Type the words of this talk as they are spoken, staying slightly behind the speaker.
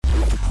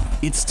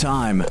It's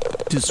time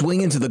to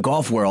swing into the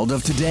golf world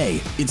of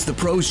today. It's the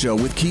Pro Show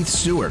with Keith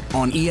Stewart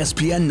on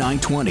ESPN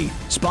 920,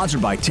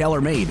 sponsored by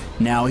TaylorMade.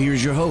 Now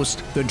here's your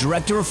host, the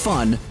Director of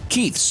Fun,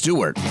 Keith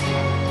Stewart.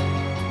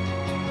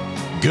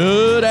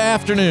 Good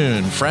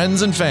afternoon,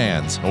 friends and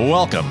fans.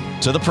 Welcome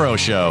to the Pro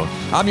Show.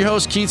 I'm your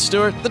host, Keith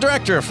Stewart, the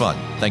Director of Fun.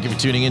 Thank you for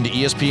tuning in to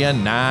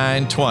ESPN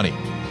 920.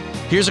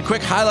 Here's a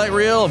quick highlight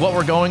reel of what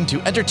we're going to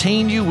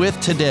entertain you with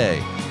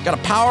today. Got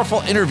a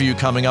powerful interview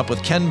coming up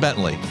with Ken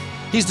Bentley.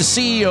 He's the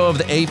CEO of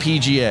the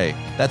APGA.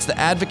 That's the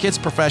Advocates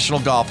Professional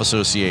Golf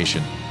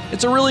Association.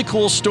 It's a really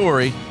cool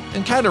story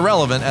and kind of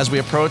relevant as we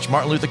approach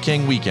Martin Luther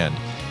King weekend.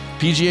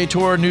 PGA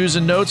Tour news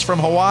and notes from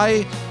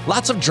Hawaii.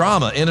 Lots of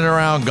drama in and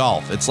around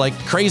golf. It's like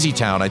crazy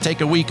town. I take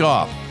a week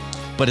off.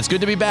 But it's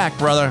good to be back,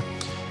 brother.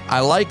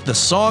 I like the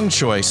song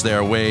choice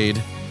there,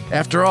 Wade.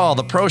 After all,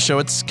 the Pro Show,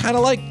 it's kind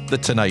of like the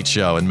Tonight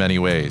Show in many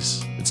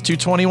ways. It's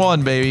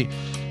 221, baby.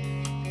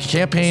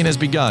 Campaign has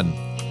begun.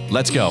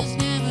 Let's go.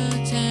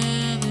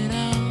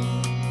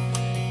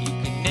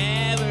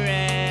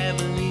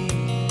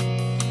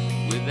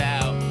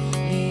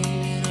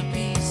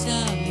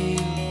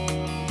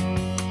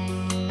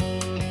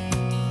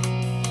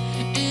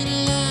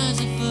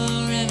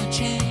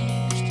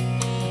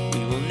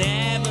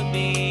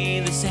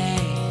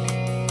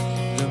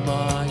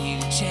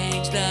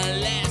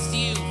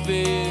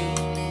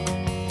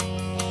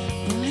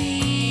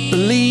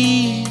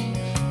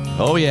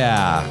 Oh,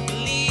 yeah.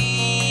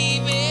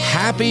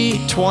 Happy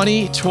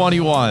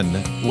 2021,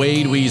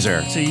 Wade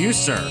Weezer. To you,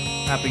 sir.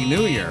 Happy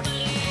New Year.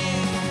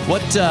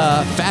 What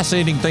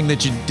fascinating thing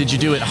did you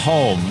do at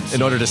home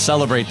in order to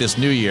celebrate this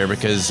new year?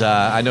 Because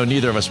I know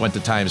neither of us went to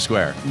Times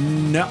Square.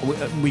 No,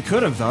 we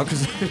could have, though,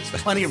 because there's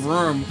plenty of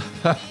room.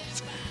 There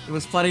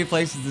was plenty of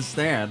places to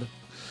stand.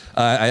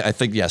 I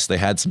think, yes, they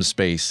had some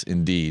space,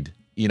 indeed.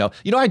 You know,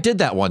 I did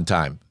that one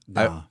time.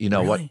 No,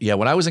 really? What? Yeah,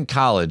 when I was in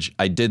college,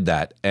 I did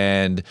that,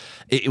 and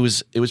it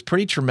was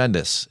pretty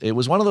tremendous. It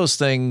was one of those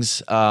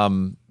things.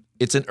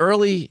 It's an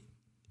early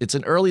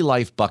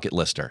life bucket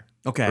lister.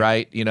 Okay.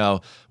 Right? You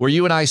know, where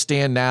you and I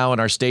stand now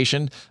in our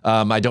station,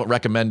 I don't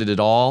recommend it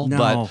at all.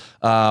 No.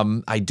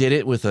 But I did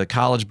it with a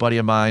college buddy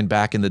of mine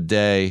back in the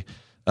day.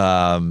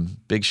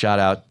 Big shout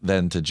out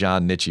then to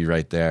John Nitchie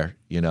right there.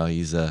 You know,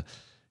 he's a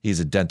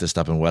dentist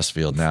up in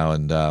Westfield now,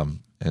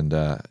 and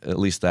at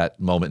least that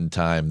moment in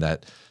time,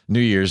 that New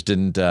Year's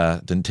didn't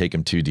take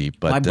him too deep.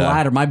 But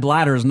my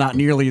bladder is not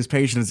nearly as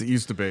patient as it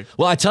used to be.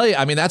 Well, I tell you,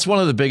 I mean, that's one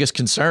of the biggest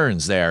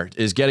concerns there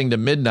is getting to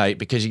midnight,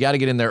 because you got to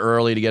get in there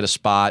early to get a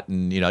spot.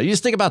 And, you know, you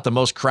just think about the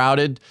most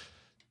crowded,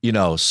 you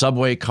know,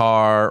 subway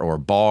car or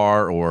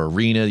bar or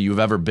arena you've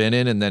ever been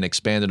in, and then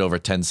expanded over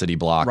 10 city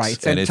blocks.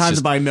 Right. And it's times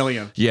just, by a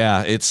million.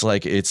 Yeah. It's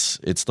like, it's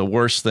the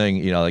worst thing,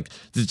 you know, like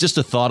just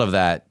the thought of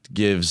that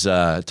gives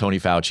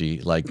Tony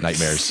Fauci like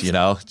nightmares, you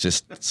know,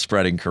 just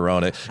spreading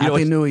corona.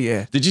 Happy New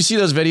Year. Did you see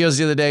those videos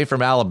the other day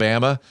from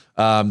Alabama,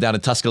 down in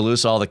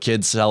Tuscaloosa, all the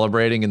kids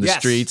celebrating in the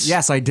streets?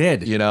 Yes, I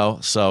did. You know,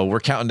 so we're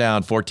counting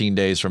down 14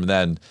 days from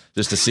then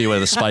just to see where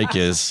the spike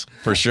is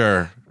for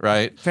sure.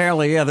 Right?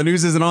 Apparently, yeah. The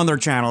news isn't on their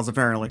channels,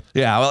 apparently.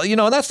 Yeah, well, you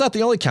know, that's not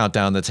the only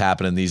countdown that's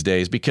happening these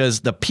days, because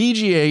the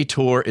PGA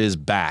Tour is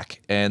back,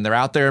 and they're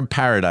out there in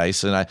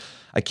paradise. And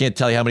I can't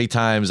tell you how many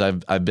times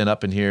I've been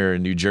up in here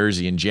in New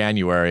Jersey in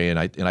January, and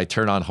I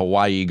turn on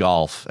Hawaii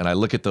Golf, and I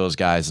look at those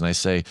guys, and I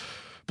say,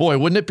 boy,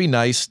 wouldn't it be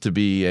nice to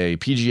be a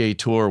PGA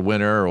Tour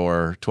winner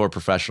or tour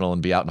professional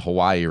and be out in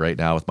Hawaii right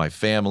now with my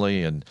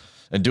family and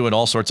doing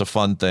all sorts of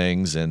fun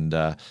things. And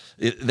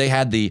they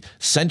had the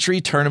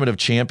Century Tournament of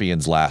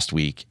Champions last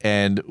week.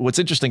 And what's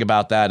interesting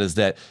about that is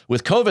that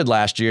with COVID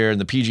last year and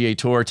the PGA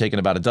Tour taking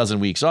about a dozen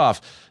weeks off,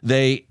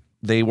 they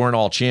weren't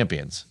all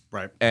champions.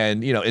 Right.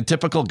 And, you know, in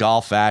typical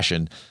golf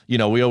fashion, you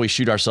know, we always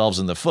shoot ourselves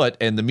in the foot.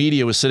 And the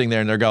media was sitting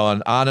there and they're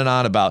going on and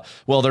on about,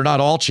 well, they're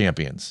not all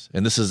champions,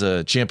 and this is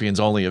a champions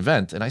only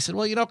event. And I said,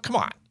 well, you know, come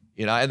on.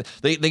 You know, and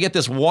they get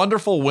this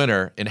wonderful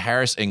winner in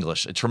Harris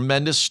English, a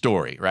tremendous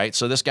story, right?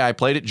 So this guy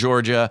played at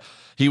Georgia.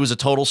 He was a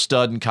total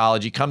stud in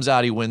college. He comes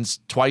out, he wins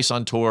twice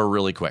on tour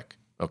really quick,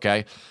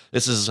 okay?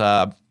 This is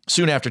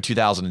soon after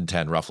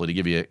 2010, roughly, to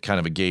give you kind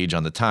of a gauge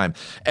on the time.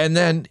 And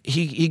then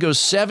he goes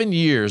 7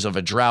 years of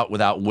a drought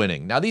without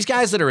winning. Now, these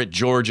guys that are at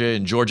Georgia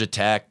and Georgia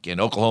Tech and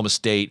Oklahoma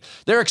State,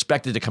 they're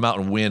expected to come out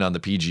and win on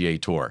the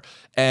PGA Tour.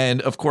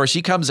 And, of course,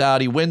 he comes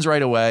out, he wins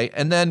right away,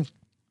 and then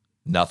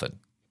nothing.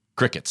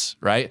 Crickets,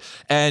 right?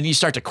 And you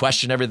start to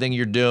question everything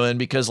you're doing,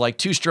 because like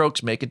two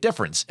strokes make a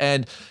difference.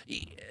 And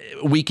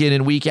week in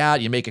and week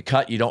out, you make a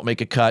cut, you don't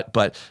make a cut.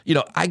 But, you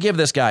know, I give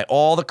this guy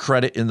all the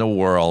credit in the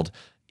world.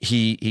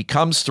 He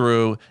comes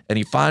through and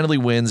he finally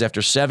wins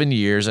after 7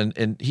 years.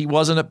 And he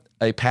wasn't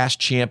a past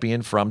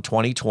champion from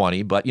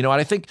 2020. But you know what?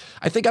 I think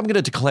I'm going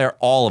to declare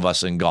all of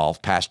us in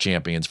golf past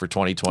champions for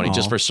 2020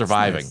 just for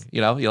surviving. Nice.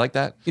 You know, you like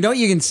that? You know what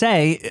you can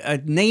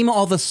say? Name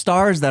all the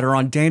stars that are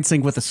on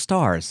Dancing with the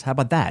Stars. How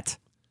about that?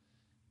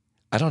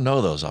 I don't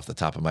know those off the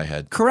top of my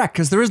head. Correct,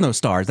 because there is no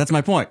stars. That's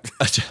my point.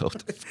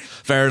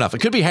 Fair enough. It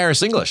could be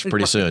Harris English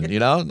pretty soon,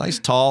 nice,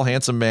 tall,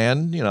 handsome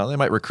man. They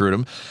might recruit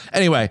him.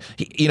 Anyway,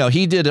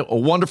 he did a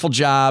wonderful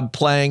job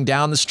playing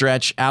down the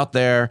stretch out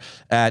there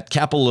at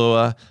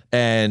Kapalua,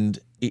 and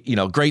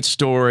great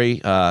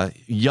story.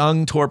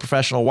 Young tour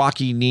professional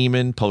Joaquin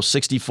Neiman, post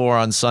 64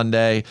 on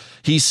Sunday.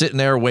 He's sitting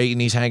there waiting.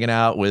 He's hanging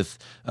out with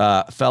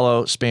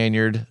fellow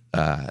Spaniard,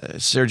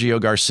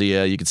 Sergio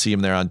Garcia. You can see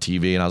him there on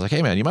TV. And I was like,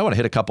 hey, man, you might want to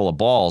hit a couple of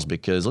balls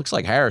because it looks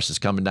like Harris is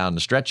coming down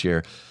the stretch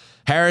here.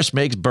 Harris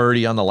makes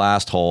birdie on the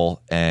last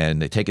hole,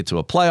 and they take it to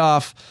a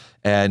playoff.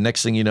 And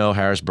next thing you know,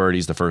 Harris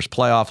birdies the first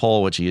playoff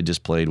hole, which he had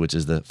just played, which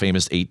is the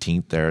famous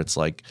 18th there. It's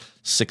like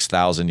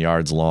 6,000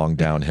 yards long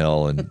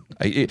downhill. And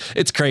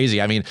it's crazy.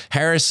 I mean,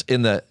 Harris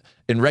in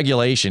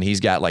regulation,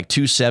 he's got like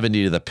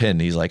 270 to the pin.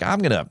 He's like, I'm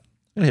going to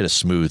hit a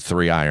smooth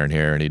 3-iron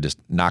here. And he just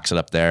knocks it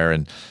up there.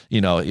 And,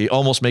 he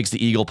almost makes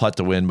the eagle putt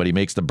to win, but he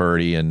makes the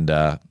birdie. And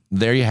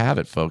there you have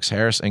it, folks.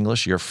 Harris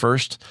English, your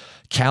first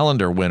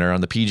calendar winner on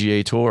the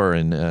PGA Tour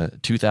in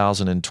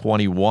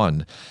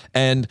 2021.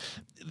 And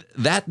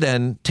that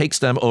then takes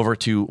them over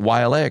to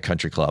Wailea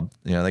Country Club.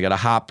 They got to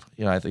hop,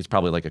 I think it's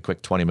probably like a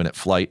quick 20-minute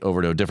flight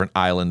over to a different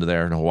island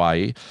there in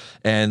Hawaii.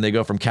 And they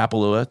go from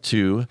Kapalua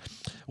to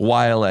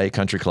Wailea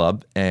Country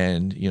Club.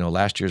 And,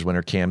 last year's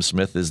winner, Cam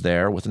Smith, is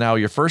there with now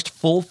your first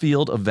full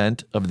field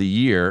event of the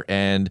year.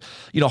 And,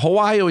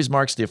 Hawaii always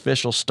marks the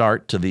official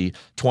start to the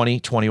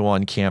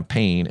 2021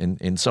 campaign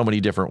in so many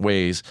different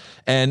ways.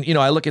 And,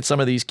 I look at some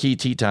of these key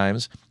tee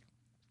times,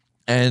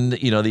 and,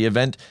 the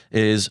event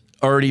is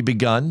already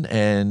begun.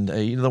 And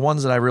the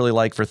ones that I really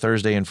like for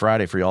Thursday and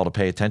Friday for y'all to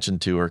pay attention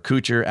to are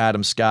Kuchar,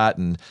 Adam Scott,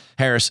 and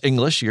Harris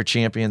English, your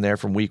champion there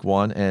from week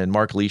one, and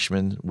Mark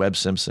Leishman, Webb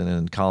Simpson,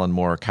 and Colin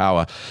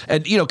Morikawa.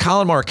 And,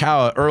 Colin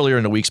Morikawa earlier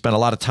in the week spent a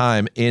lot of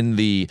time in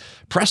the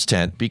press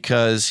tent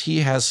because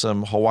he has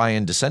some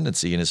Hawaiian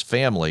descendancy in his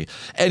family.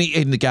 And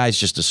the guy's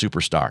just a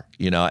superstar,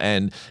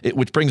 and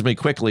which brings me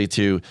quickly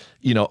to,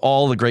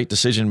 all the great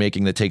decision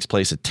making that takes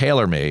place at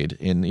TaylorMade.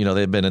 And,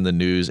 they've been in the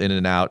news in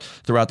and out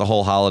throughout the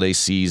whole holiday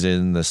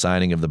season, the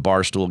signing of the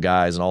Barstool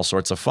guys and all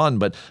sorts of fun.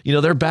 But,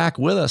 they're back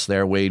with us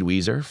there, Wade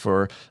Weezer,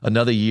 for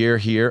another year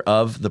here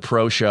of the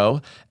Pro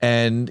Show.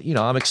 And,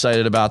 I'm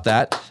excited about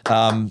that.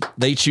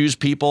 They choose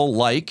people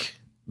like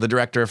the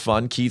director of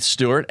fun, Keith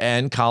Stewart,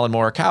 and Colin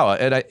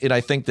Morikawa. And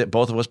I think that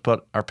both of us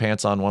put our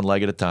pants on one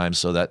leg at a time,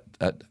 so that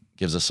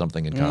gives us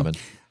something in common.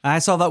 I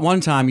saw that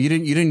one time. You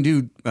didn't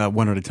do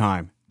one at a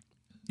time.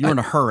 You were in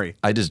a hurry.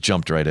 I just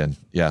jumped right in.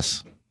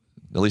 Yes.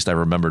 At least I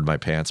remembered my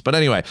pants. But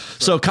anyway,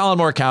 so Colin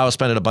Morikawa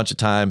spent a bunch of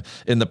time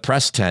in the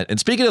press tent. And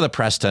speaking of the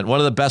press tent,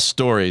 one of the best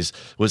stories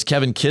was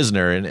Kevin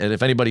Kisner. And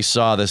if anybody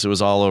saw this, it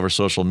was all over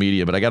social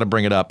media. But I got to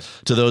bring it up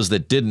to those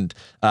that didn't.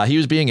 He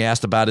was being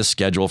asked about his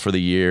schedule for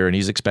the year, and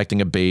he's expecting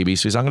a baby.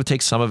 So he's, I'm going to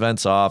take some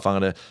events off. I'm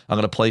going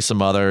to play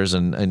some others,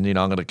 and I'm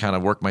going to kind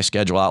of work my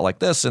schedule out like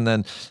this. And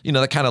then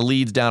that kind of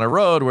leads down a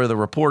road where the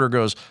reporter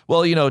goes,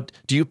 well,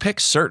 do you pick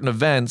certain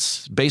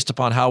events based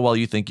upon how well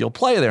you think you'll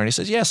play there? And he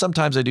says, yeah,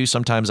 sometimes I do,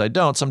 sometimes I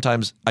don't.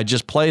 Sometimes I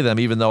just play them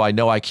even though I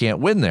know I can't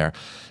win there.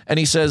 And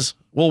he says,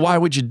 well, why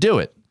would you do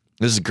it?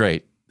 This is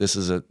great. This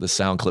is the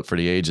sound clip for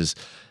the ages.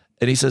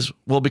 And he says,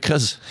 well,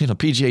 because,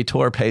 PGA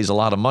Tour pays a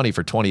lot of money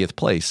for 20th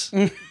place.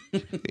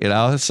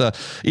 So,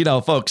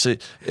 folks,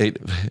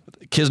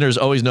 Kisner's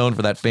always known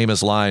for that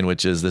famous line,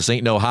 which is, this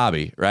ain't no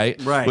hobby, right?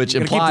 Right. Which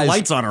implies keep the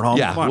lights on at home.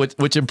 Yeah,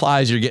 which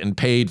implies you're getting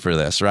paid for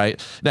this, right?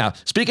 Now,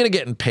 speaking of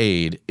getting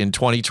paid in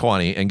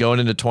 2020 and going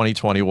into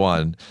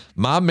 2021,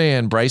 my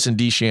man Bryson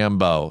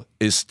DeChambeau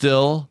is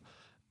still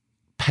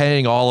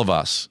paying all of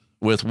us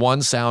with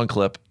one sound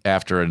clip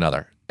after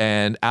another.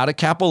 And out of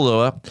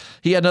Kapalua,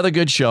 he had another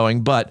good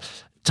showing, but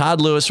Todd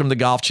Lewis from the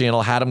Golf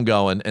Channel had him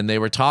going, and they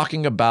were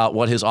talking about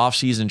what his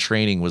off-season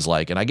training was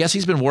like. And I guess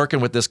he's been working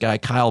with this guy,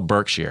 Kyle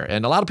Berkshire.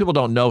 And a lot of people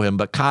don't know him,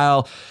 but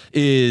Kyle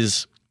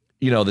is,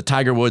 the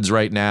Tiger Woods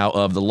right now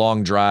of the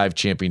Long Drive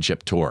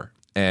Championship Tour.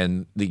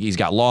 And he's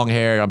got long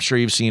hair. I'm sure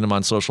you've seen him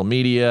on social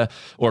media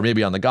or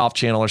maybe on the Golf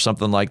Channel or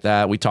something like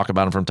that. We talk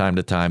about him from time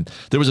to time.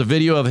 There was a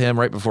video of him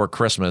right before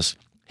Christmas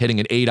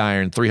hitting an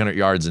 8-iron 300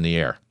 yards in the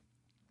air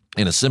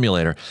in a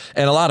simulator.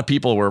 And a lot of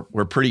people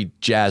were pretty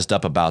jazzed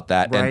up about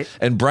that. Right.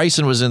 And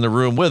Bryson was in the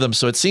room with him.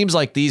 So it seems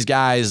like these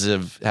guys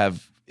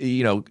have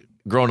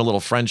grown a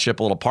little friendship,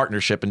 a little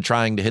partnership in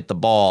trying to hit the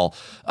ball,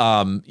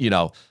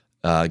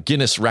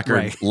 Guinness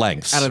record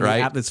lengths, out of right?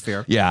 the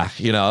atmosphere. Yeah.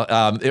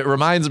 It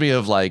reminds me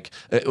of like,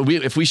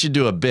 if we should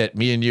do a bit,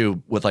 me and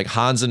you with like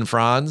Hans and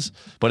Franz,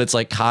 but it's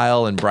like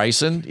Kyle and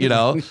Bryson,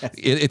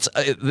 Yes.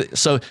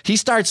 So he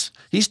starts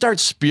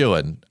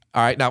spewing.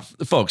 All right. Now,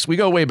 folks, we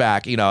go way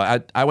back.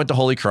 I went to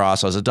Holy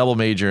Cross. I was a double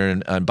major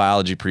in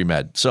biology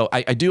pre-med. So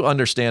I do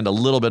understand a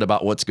little bit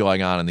about what's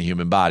going on in the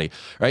human body.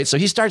 Right. So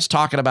he starts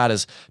talking about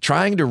his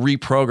trying to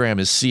reprogram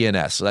his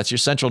CNS. So that's your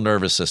central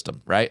nervous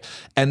system. Right.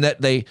 And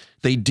that they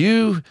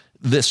do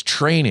this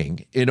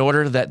training in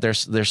order that their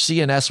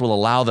CNS will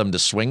allow them to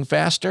swing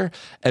faster.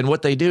 And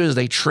what they do is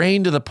they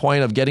train to the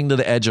point of getting to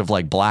the edge of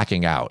like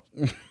blacking out.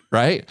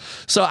 right?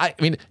 So I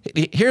mean,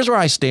 here's where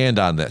I stand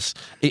on this.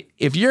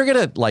 If you're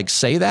gonna like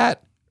say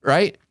that,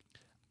 right?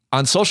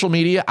 On social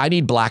media, I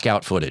need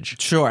blackout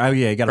footage. Sure. Oh,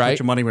 yeah. You got to put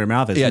your money where your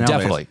mouth is. Yeah, nowadays.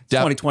 definitely. It's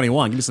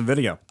 2021. Give me some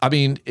video. I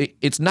mean,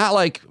 it's not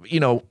like,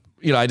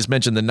 I just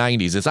mentioned the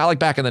 90s. It's not like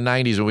back in the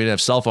 90s when we didn't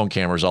have cell phone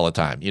cameras all the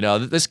time.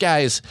 This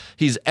guy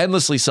he's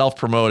endlessly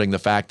self-promoting the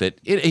fact that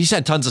he's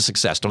had tons of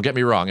success. Don't get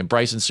me wrong. And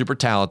Bryson's super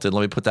talented. Let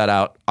me put that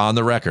out on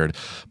the record.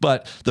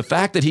 But the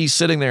fact that he's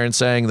sitting there and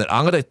saying that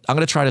I'm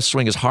gonna try to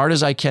swing as hard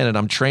as I can and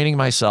I'm training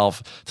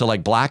myself to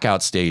like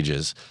blackout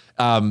stages,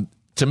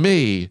 to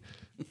me,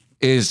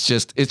 it's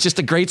just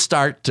a great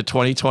start to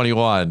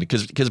 2021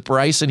 because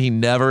Bryson, he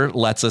never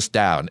lets us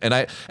down. And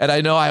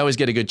I know I always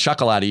get a good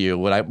chuckle out of you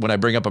when I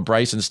bring up a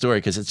Bryson story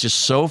because it's just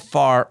so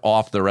far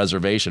off the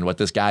reservation what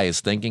this guy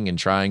is thinking and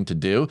trying to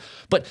do.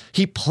 But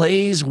he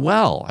plays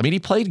well. I mean, he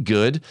played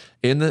good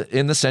in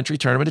the Century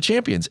Tournament of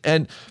Champions.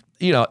 And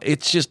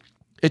it's just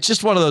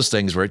one of those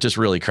things where it just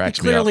really cracks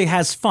me up. He clearly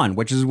has fun,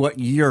 which is what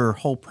your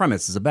whole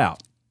premise is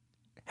about.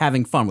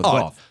 Having fun with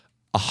golf.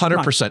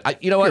 100%.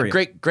 You know what?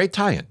 Great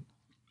tie-in.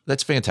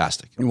 That's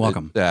fantastic. You're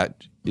welcome.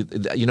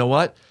 You know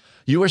what?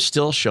 You are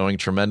still showing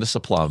tremendous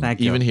aplomb,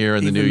 even here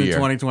in the new year.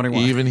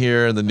 2021. Even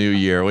here in the new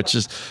year, which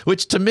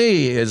to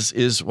me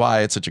is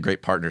why it's such a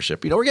great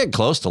partnership. We're getting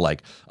close to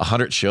like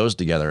 100 shows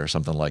together or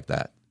something like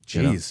that.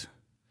 Jeez.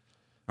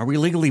 Are we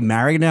legally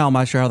married now? I'm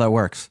not sure how that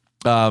works.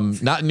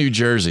 Not in New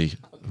Jersey.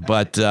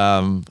 But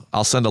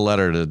I'll send a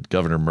letter to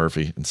Governor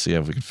Murphy and see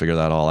if we can figure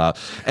that all out.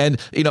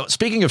 And,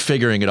 speaking of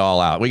figuring it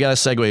all out, we got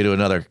to segue to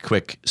another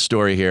quick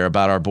story here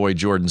about our boy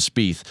Jordan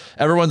Spieth.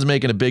 Everyone's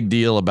making a big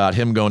deal about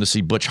him going to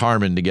see Butch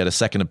Harmon to get a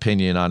second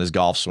opinion on his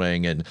golf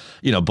swing. And,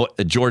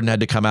 Jordan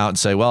had to come out and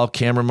say, well,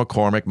 Cameron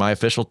McCormick, my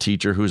official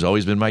teacher, who's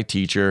always been my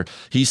teacher,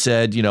 he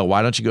said,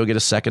 why don't you go get a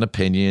second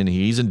opinion?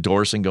 He's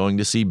endorsing going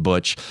to see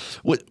Butch.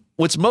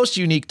 What's most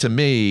unique to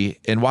me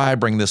and why I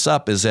bring this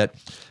up is that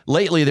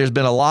lately there's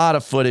been a lot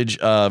of footage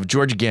of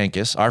George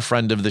Gankis, our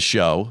friend of the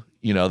show,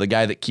 the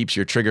guy that keeps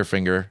your trigger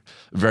finger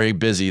very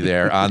busy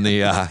there on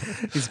the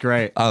he's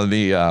great on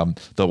the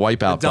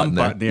wipeout button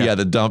there. Yeah,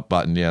 the dump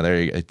button. Yeah,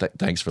 there you go.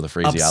 Thanks for the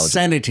phraseology.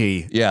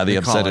 Obscenity. Yeah, the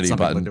obscenity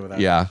button.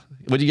 Yeah.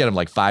 What did you get him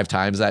like 5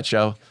 times that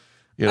show?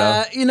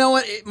 You know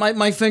what?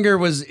 My finger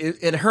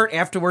it hurt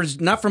afterwards,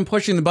 not from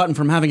pushing the button,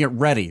 from having it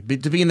ready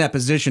to be in that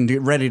position,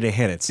 ready to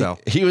hit it. So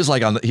he was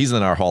like he's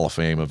in our Hall of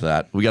Fame of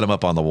that. We got him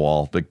up on the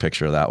wall, big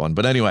picture of that one.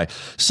 But anyway,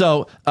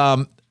 so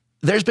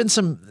there's been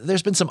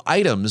some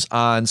items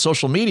on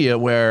social media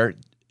where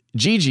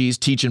Gigi's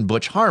teaching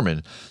Butch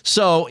Harmon.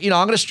 So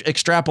I'm going to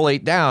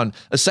extrapolate down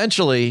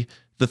essentially.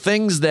 The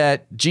things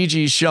that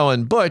Gigi's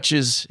showing Butch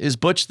is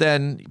Butch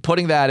then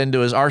putting that into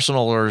his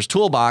arsenal or his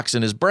toolbox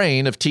in his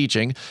brain of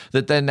teaching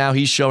that then now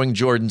he's showing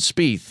Jordan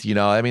Spieth.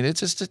 I mean, it's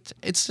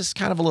just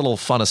kind of a little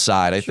fun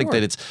aside. I think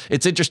that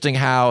it's interesting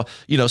how,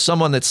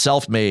 someone that's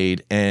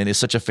self-made and is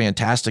such a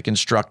fantastic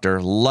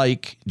instructor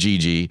like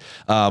Gigi,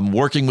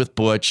 working with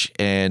Butch.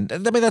 And I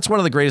mean, that's one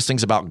of the greatest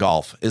things about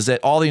golf is that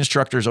all the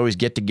instructors always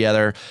get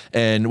together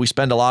and we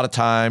spend a lot of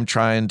time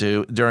trying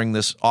to, during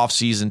this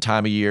off-season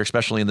time of year,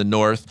 especially in the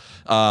North,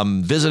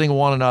 visiting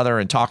one another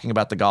and talking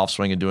about the golf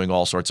swing and doing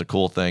all sorts of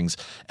cool things.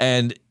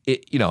 And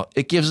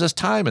it gives us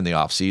time in the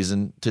off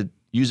season to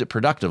use it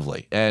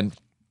productively and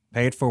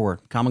pay it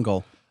forward. Common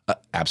goal.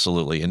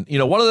 Absolutely. And,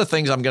 one of the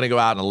things I'm going to go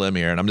out on a limb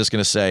here, and I'm just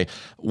going to say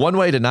one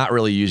way to not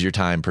really use your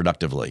time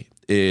productively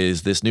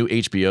is this new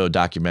HBO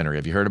documentary.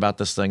 Have you heard about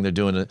this thing? They're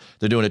doing a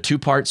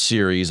 2-part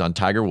series on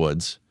Tiger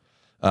Woods.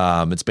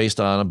 It's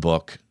based on a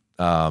book.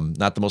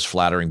 Not the most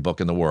flattering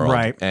book in the world.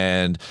 Right.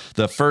 And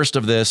the first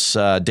of this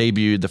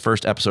the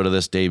first episode of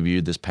this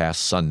debuted this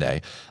past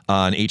Sunday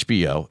on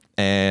HBO.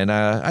 And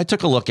I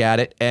took a look at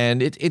it,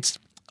 and it's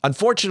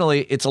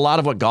unfortunately, it's a lot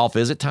of what golf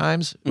is at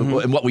times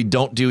and what we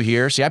don't do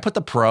here. See, I put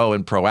the pro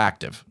and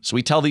proactive. So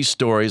we tell these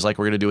stories like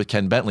we're going to do with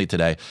Ken Bentley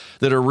today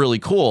that are really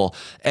cool.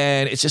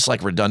 And it's just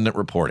like redundant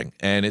reporting.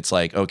 And it's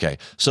like, okay,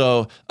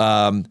 so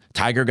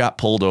Tiger got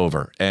pulled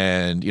over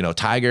and,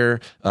 Tiger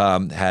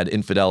had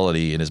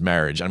infidelity in his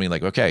marriage. I mean,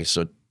 like, okay,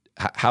 so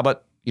how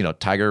about,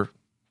 Tiger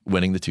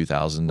winning the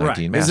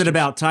 2019 Masters? Is it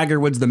about Tiger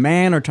Woods the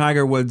man or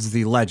Tiger Woods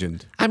the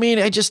legend? I mean,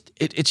 it's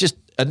just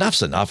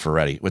enough's enough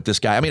already with this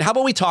guy. I mean, how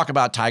about we talk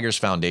about Tiger's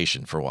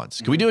foundation for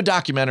once? Can we do a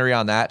documentary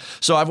on that?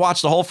 So I've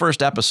watched the whole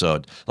first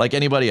episode like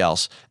anybody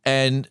else,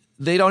 and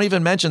they don't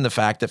even mention the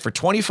fact that for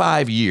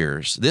 25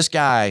 years, this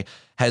guy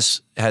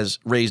has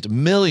raised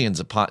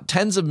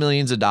tens of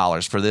millions of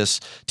dollars for this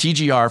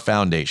TGR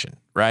foundation,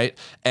 right?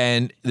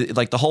 And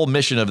like the whole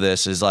mission of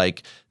this is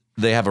like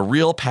they have a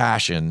real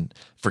passion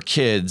for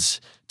kids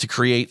to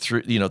create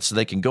through, so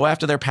they can go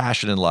after their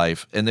passion in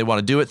life, and they want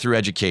to do it through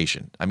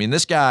education. I mean,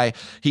 this guy,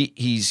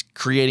 he's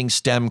creating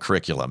STEM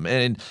curriculum,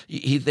 and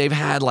they've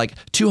had like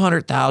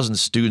 200,000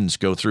 students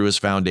go through his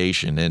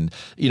foundation, and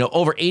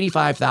over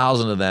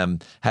 85,000 of them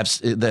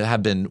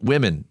have been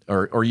women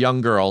or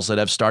young girls that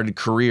have started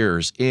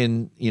careers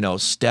in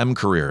STEM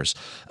careers.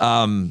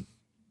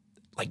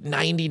 Like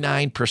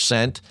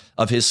 99%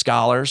 of his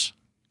scholars,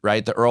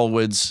 right, the Earl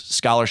Woods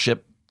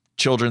Scholarship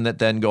children that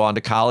then go on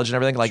to college and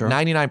everything. Like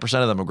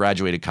 99% of them have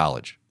graduated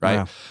college, right?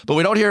 Yeah. But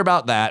we don't hear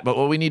about that. But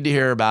what we need to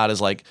hear about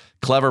is like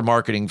clever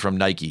marketing from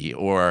Nike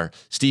or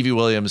Stevie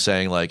Williams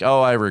saying like,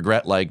 oh, I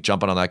regret like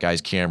jumping on that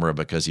guy's camera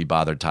because he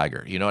bothered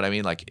Tiger. You know what I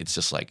mean? Like, it's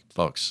just like,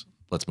 folks,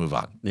 let's move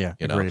on. Yeah,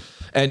 you know. Agreed.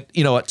 And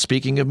you know what?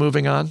 Speaking of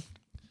moving on,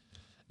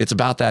 it's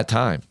about that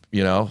time.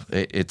 You know,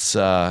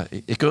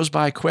 it goes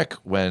by quick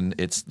when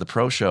it's the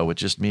pro show with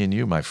just me and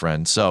you, my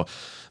friend. So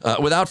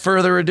without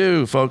further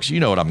ado, folks, you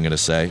know what I'm going to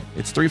say.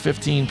 It's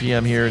 3:15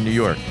 p.m. here in New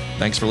York.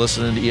 Thanks for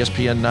listening to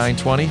ESPN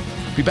 920.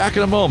 Be back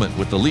in a moment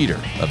with the leader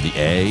of the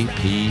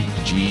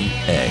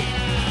APGA.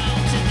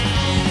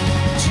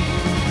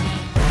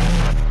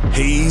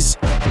 He's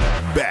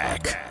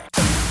back.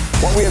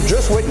 What we have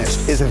just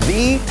witnessed is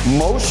the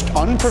most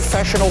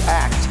unprofessional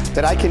act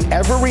that I can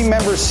ever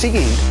remember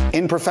seeing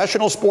in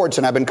professional sports,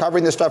 and I've been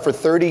covering this stuff for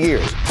 30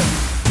 years.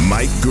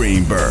 Mike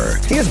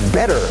Greenberg. He is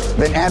better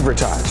than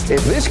advertised.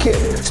 If this kid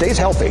stays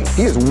healthy,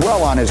 he is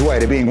well on his way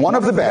to being one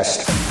of the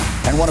best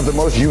and one of the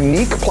most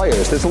unique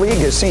players this league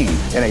has seen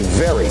in a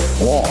very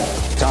long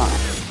time.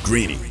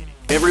 Greeny.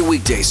 Every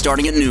weekday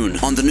starting at noon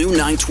on the new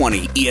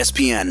 920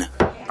 ESPN.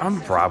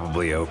 I'm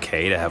probably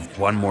okay to have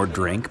one more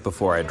drink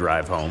before I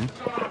drive home.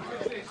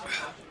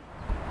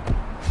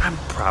 I'm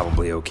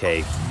probably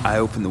okay. I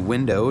open the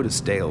window to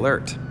stay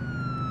alert.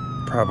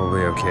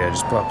 Probably okay. I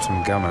just popped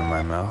some gum in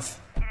my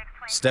mouth.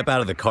 Step out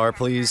of the car,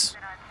 please.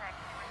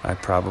 I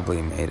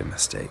probably made a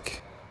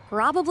mistake.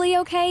 Probably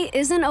okay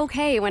isn't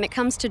okay when it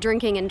comes to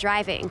drinking and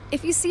driving.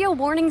 If you see a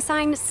warning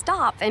sign,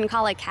 stop and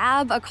call a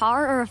cab, a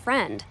car, or a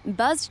friend.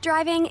 Buzzed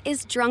driving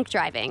is drunk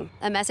driving.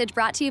 A message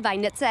brought to you by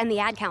NHTSA and the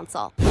Ad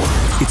Council.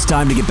 It's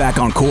time to get back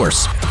on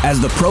course as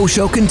the Pro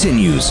Show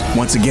continues.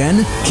 Once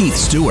again, Keith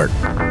Stewart.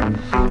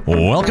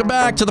 Welcome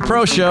back to the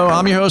Pro Show.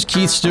 I'm your host,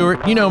 Keith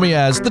Stewart. You know me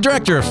as the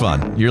Director of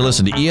Fun. You're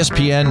listening to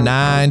ESPN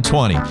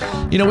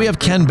 920. You know, we have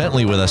Ken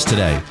Bentley with us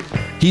today.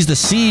 He's the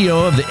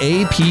CEO of the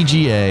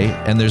APGA,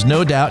 and there's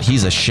no doubt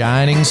he's a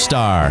shining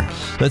star.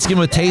 Let's give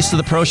him a taste of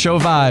the Pro Show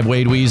vibe,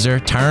 Wade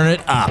Weezer. Turn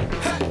it up.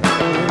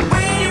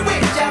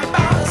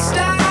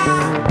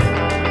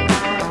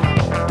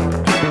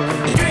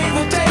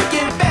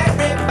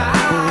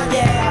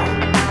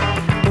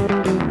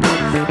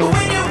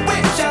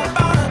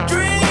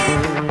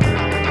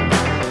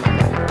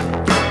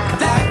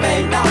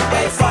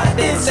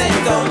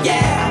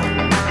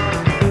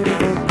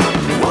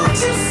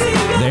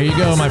 There you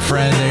go, my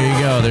friend. There you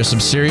go. There's some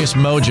serious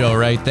mojo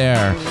right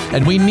there.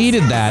 And we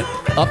needed that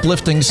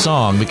uplifting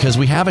song because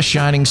we have a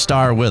shining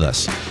star with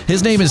us.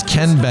 His name is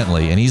Ken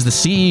Bentley, and he's the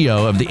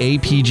CEO of the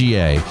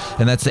APGA,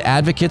 and that's the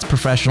Advocates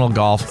Professional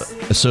Golf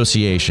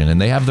Association.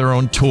 And they have their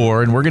own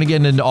tour, and we're going to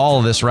get into all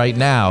of this right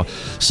now.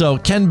 So,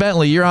 Ken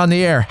Bentley, you're on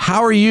the air.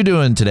 How are you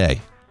doing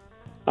today?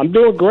 I'm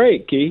doing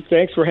great, Keith.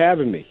 Thanks for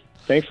having me.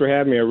 I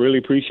really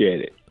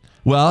appreciate it.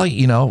 Well,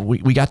 you know,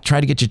 we got to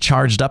try to get you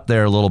charged up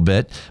there a little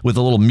bit with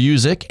a little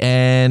music.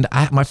 And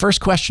my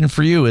first question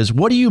for you is,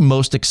 what are you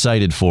most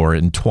excited for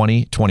in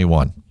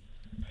 2021?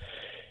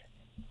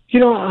 You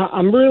know,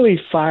 I'm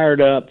really fired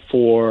up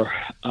for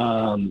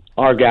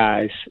our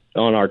guys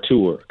on our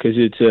tour because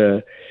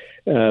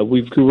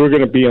we're going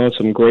to be on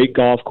some great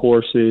golf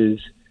courses.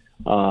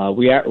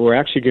 We're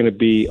actually going to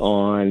be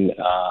on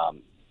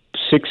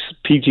 6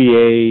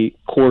 PGA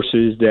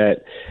courses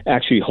that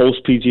actually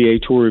host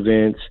PGA Tour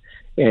events,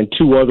 and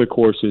 2 other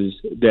courses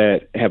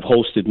that have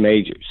hosted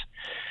majors.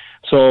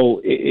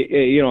 So,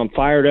 you know, I'm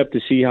fired up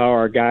to see how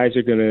our guys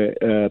are going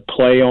to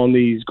play on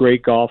these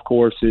great golf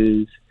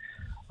courses.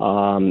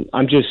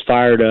 I'm just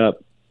fired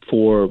up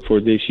for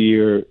this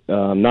year,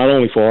 not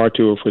only for our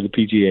tour, for the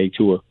PGA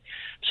Tour.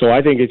 So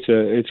I think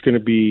it's going to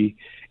be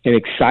an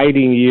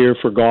exciting year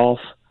for golf.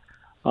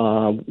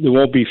 There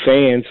won't be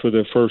fans for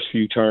the first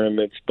few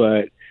tournaments,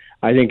 but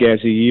I think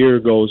as the year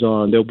goes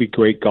on, there'll be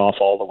great golf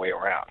all the way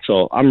around.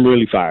 So I'm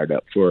really fired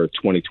up for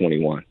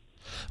 2021.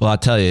 Well, I'll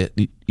tell you,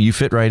 you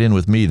fit right in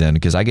with me then,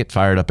 because I get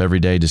fired up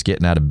every day just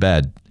getting out of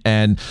bed.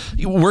 And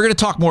we're going to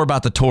talk more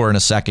about the tour in a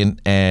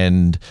second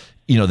and,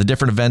 you know, the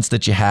different events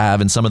that you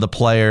have and some of the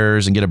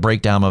players and get a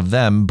breakdown of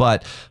them.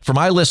 But for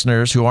my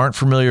listeners who aren't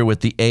familiar with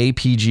the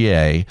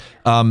APGA,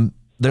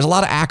 there's a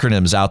lot of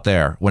acronyms out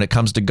there when it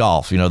comes to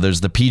golf. You know,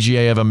 there's the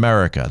PGA of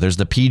America. There's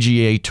the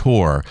PGA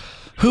Tour.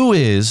 Who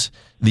is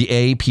the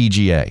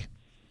APGA?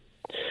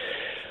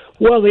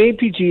 Well, the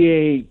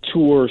APGA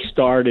Tour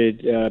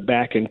started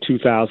back in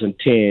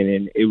 2010,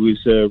 and it was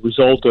a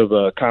result of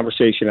a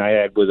conversation I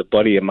had with a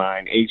buddy of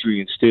mine,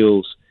 Adrian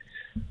Stills,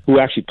 who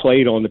actually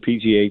played on the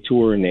PGA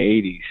Tour in the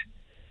 80s.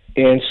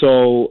 And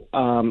so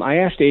I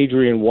asked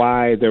Adrian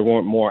why there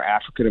weren't more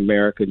African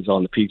Americans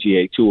on the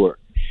PGA Tour.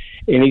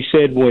 And he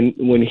said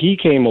when he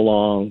came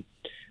along,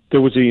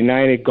 there was a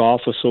United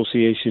Golf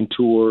Association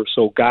tour,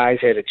 so guys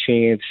had a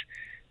chance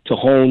to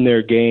hone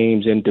their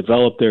games and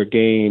develop their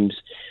games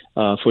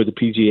for the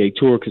PGA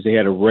Tour because they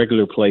had a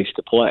regular place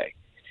to play.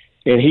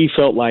 And he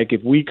felt like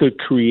if we could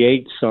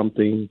create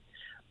something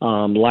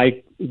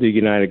like the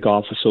United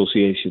Golf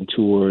Association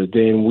Tour,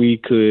 then we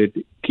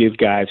could give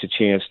guys a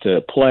chance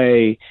to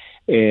play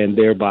and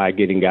thereby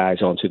getting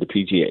guys onto the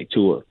PGA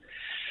Tour.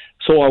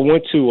 So I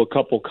went to a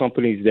couple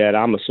companies that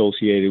I'm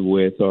associated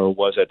with, or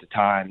was at the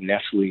time,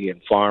 Nestle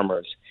and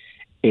Farmers,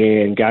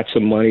 and got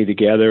some money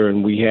together,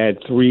 and we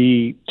had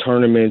 3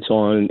 tournaments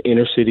on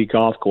inner-city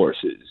golf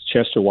courses,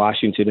 Chester,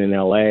 Washington in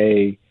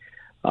L.A.,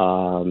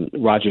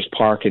 Rogers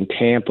Park in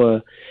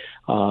Tampa.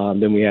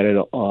 Then we had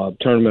a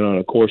tournament on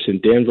a course in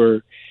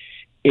Denver.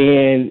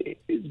 And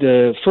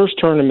the first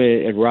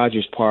tournament at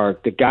Rogers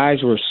Park, the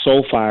guys were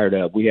so fired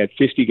up. We had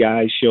 50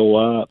 guys show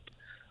up.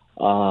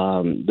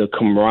 The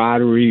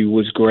camaraderie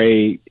was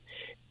great,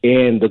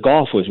 and the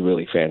golf was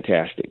really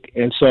fantastic.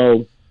 And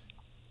so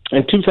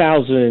in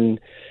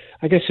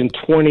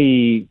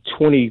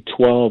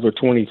 2012 or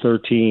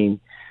 2013,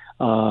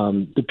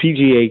 the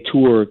PGA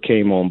Tour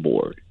came on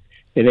board,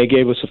 and they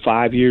gave us a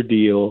 5-year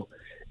deal.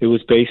 It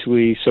was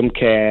basically some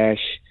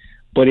cash,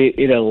 but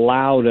it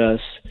allowed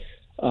us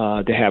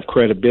to have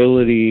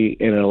credibility,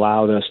 and it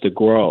allowed us to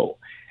grow.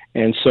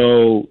 And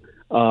so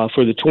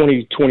for the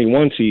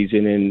 2021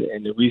 season,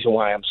 and the reason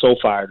why I'm so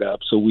fired up,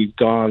 so we've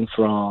gone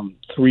from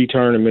 3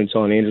 tournaments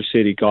on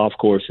inter-city golf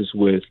courses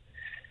with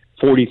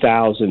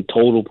 $40,000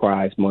 total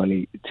prize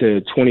money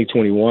to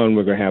 2021,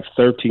 we're going to have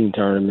 13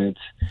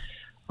 tournaments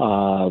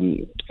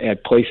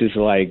at places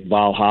like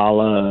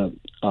Valhalla,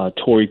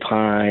 Torrey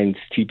Pines,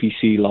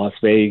 TPC Las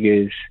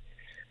Vegas,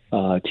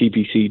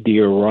 TPC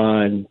Deer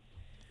Run.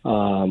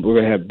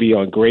 We're going to be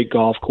on great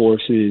golf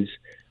courses.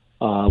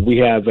 We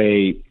have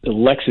a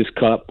Lexus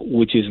Cup,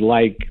 which is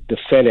like the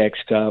FedEx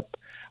Cup,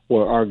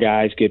 where our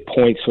guys get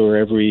points for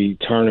every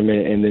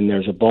tournament, and then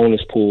there's a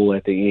bonus pool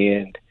at the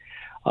end.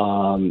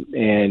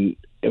 And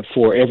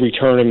for every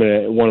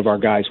tournament one of our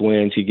guys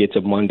wins, he gets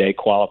a Monday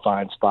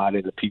qualifying spot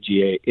in the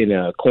PGA in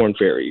a Korn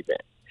Ferry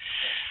event.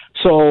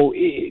 So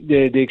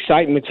the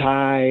excitement's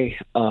high.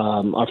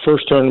 Our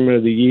first tournament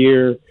of the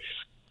year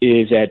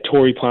is at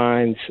Torrey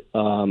Pines.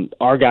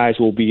 Our guys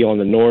will be on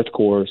the north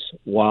course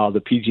while the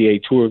PGA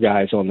Tour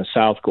guys on the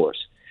south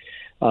course.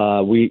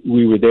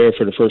 We were there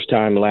for the first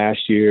time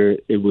last year.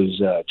 It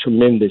was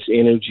tremendous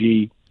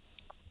energy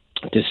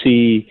to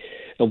see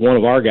one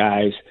of our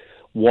guys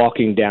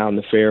walking down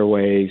the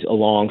fairways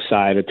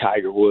alongside of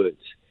Tiger Woods.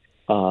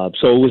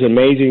 So it was an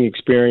amazing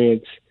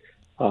experience.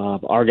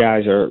 Our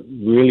guys are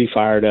really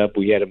fired up.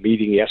 We had a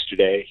meeting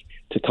yesterday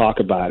to talk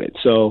about it.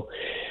 So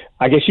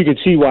I guess you could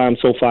see why I'm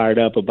so fired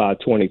up about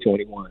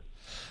 2021.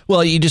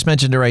 Well, you just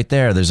mentioned it right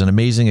there. There's an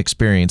amazing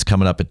experience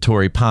coming up at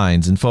Torrey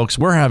Pines. And folks,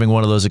 we're having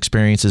one of those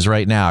experiences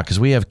right now because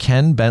we have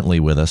Ken Bentley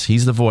with us.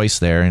 He's the voice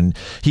there, and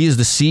he is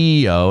the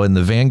CEO and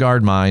the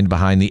vanguard mind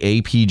behind the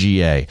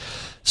APGA.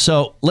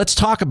 So let's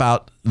talk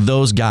about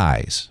those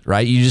guys,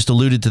 right? You just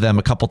alluded to them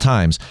a couple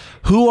times.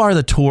 Who are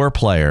the tour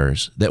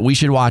players that we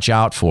should watch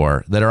out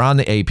for that are on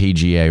the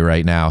APGA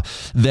right now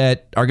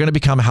that are going to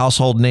become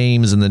household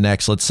names in the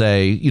next, let's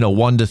say,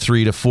 1 to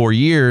 3 to 4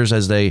 years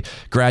as they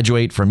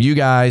graduate from you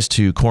guys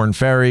to Korn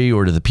Ferry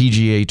or to the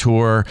PGA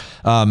Tour?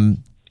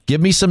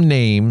 Give me some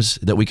names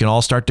that we can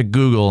all start to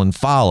Google and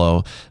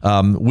follow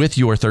with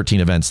your 13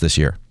 events this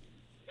year.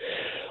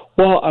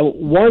 Well,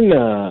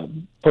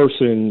 one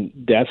person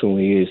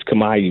definitely is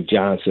Kamayu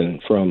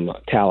Johnson from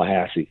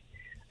Tallahassee.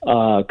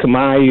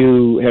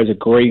 Kamayu has a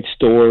great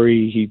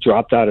story. He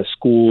dropped out of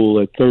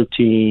school at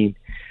 13,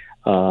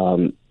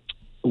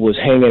 was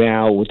hanging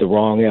out with the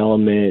wrong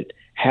element,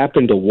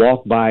 happened to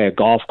walk by a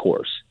golf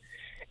course,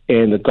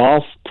 and the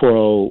golf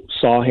pro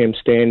saw him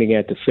standing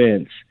at the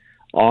fence,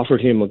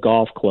 offered him a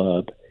golf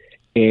club,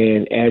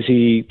 and as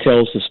he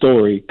tells the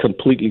story,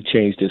 completely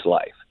changed his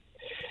life.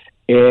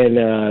 And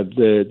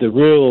the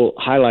real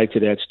highlight to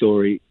that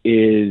story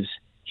is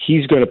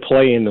he's going to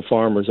play in the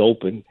Farmers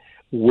Open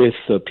with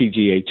the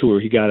PGA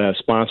Tour. He got a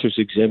sponsor's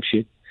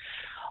exemption.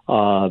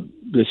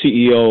 The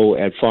CEO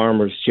at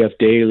Farmers, Jeff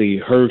Daly,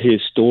 heard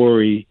his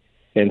story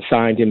and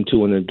signed him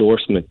to an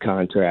endorsement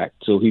contract.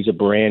 So he's a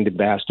brand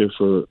ambassador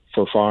for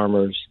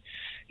Farmers.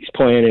 He's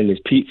playing in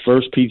his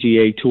first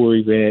PGA Tour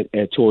event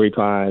at Torrey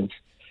Pines.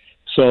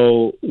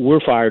 So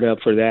we're fired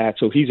up for that.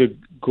 So he's a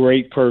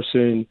great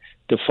person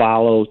to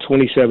follow,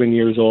 27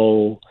 years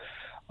old,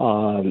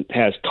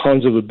 has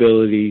tons of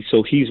ability,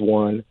 so he's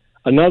one.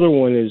 Another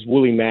one is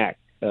Willie Mack,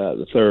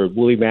 the third.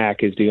 Willie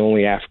Mack is the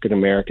only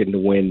African-American to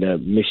win the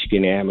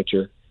Michigan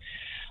Amateur.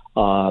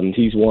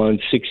 He's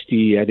won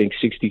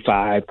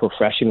 65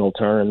 professional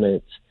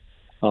tournaments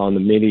on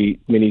the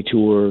mini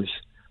tours.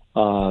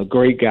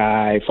 Great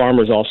guy.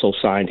 Farmers also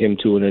signed him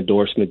to an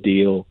endorsement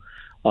deal.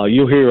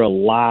 You'll hear a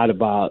lot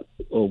about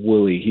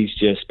Willie. He's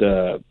just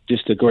a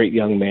great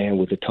young man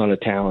with a ton of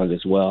talent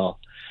as well.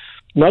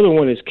 Another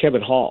one is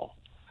Kevin Hall.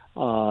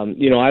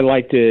 I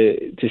like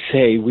to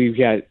say we've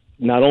got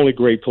not only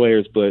great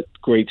players but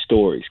great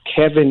stories.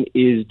 Kevin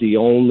is the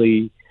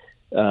only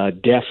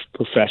deaf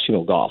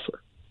professional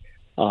golfer.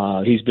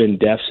 He's been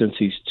deaf since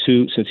he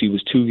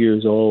was 2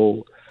 years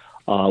old.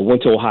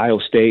 Went to Ohio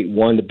State,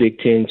 won the Big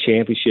Ten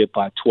championship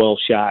by 12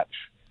 shots.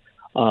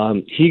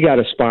 He got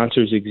a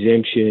sponsor's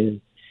exemption,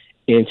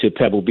 into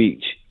Pebble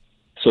Beach.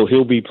 So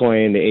he'll be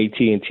playing the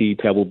AT&T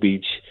Pebble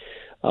Beach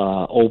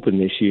Open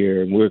this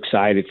year, and we're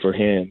excited for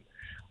him.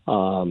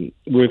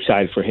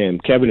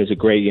 Kevin is a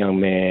great young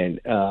man.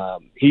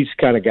 He's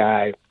the kind of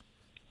guy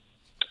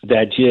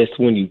that just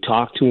when you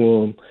talk to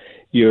him,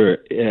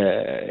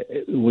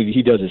 when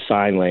he does his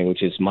sign language,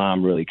 his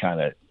mom really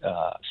kind of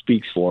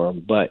speaks for him,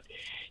 but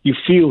you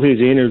feel his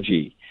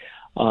energy.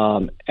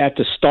 At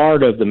the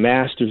start of the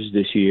Masters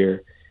this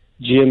year,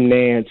 Jim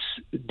Nance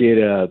did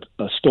a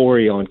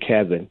story on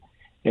Kevin,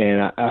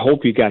 and I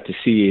hope you got to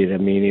see it. I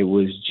mean, it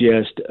was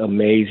just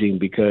amazing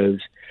because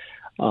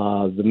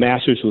the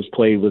Masters was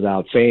played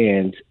without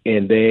fans,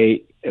 and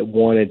they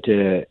wanted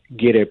to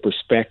get a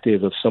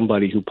perspective of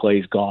somebody who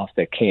plays golf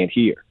that can't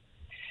hear.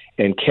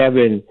 And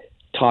Kevin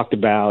talked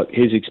about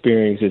his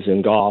experiences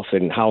in golf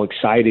and how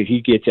excited he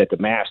gets at the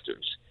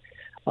Masters.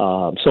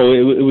 So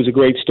it was a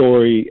great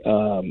story.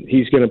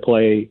 He's going to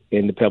play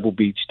in the Pebble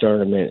Beach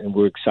tournament, and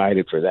we're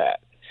excited for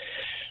that.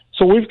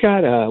 So we've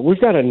got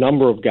a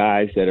number of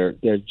guys they're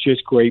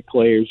just great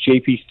players.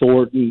 J.P.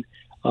 Thornton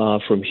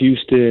from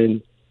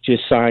Houston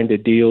just signed a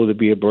deal to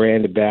be a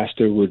brand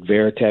ambassador with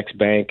Veritex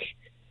Bank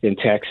in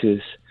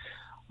Texas.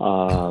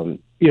 So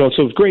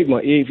it's great.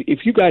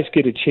 If you guys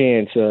get a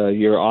chance,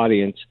 your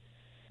audience,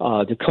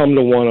 to come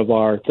to one of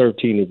our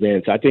 13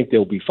 events, I think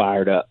they'll be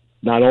fired up.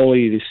 Not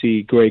only to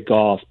see great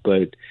golf,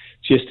 but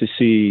just to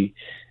see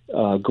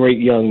great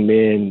young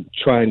men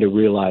trying to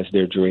realize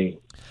their dream.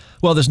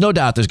 Well, there's no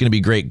doubt there's going to be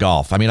great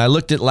golf. I mean, I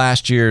looked at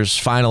last year's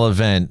final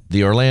event,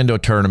 the Orlando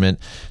tournament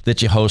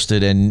that you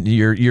hosted, and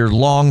your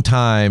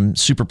longtime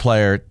super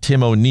player,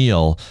 Tim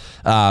O'Neill,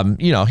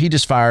 he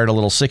just fired a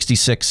little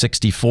 66,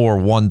 64,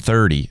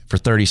 130 for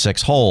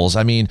 36 holes.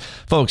 I mean,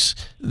 folks,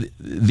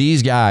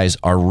 these guys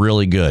are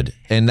really good.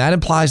 And that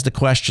implies the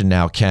question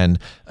now, Ken,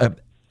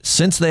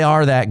 since they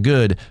are that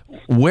good,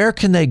 where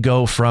can they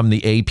go from the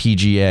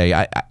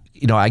APGA?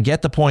 I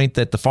get the point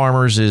that the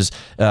Farmers is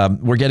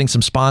we're getting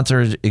some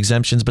sponsor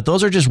exemptions, but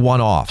those are just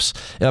one-offs.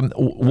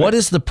 What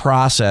is the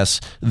process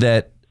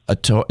that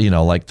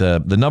like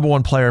the number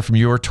one player from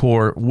your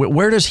tour?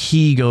 Where does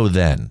he go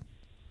then?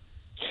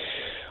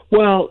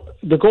 Well,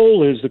 the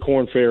goal is the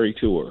Korn Ferry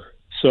Tour.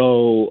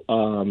 So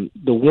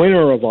the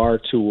winner of our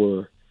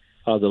tour,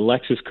 the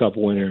Lexus Cup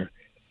winner,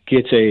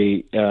 gets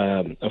a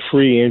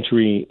free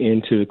entry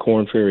into the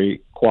Korn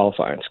Ferry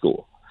qualifying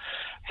school.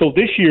 So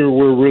this year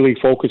we're really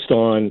focused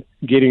on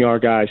getting our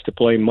guys to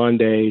play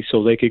Monday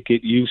so they could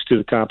get used to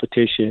the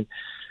competition.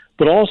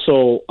 But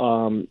also,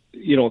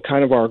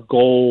 kind of our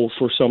goal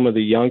for some of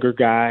the younger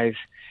guys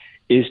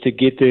is to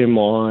get them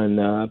on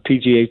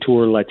PGA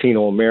Tour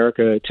Latino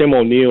America. Tim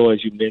O'Neill,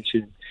 as you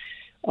mentioned,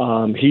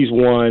 he's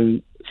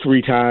won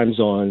 3 times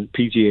on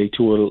PGA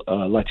Tour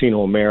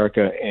Latino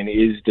America and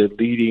is the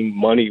leading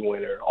money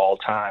winner all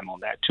time on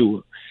that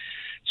tour.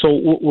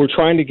 So we're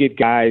trying to get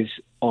guys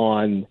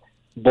on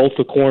both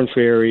the Korn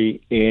Ferry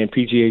and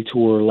PGA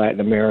Tour Latin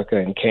America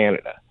and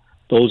Canada.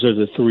 Those are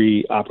the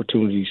 3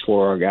 opportunities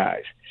for our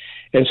guys.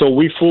 And so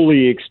we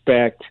fully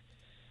expect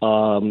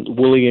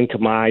Willie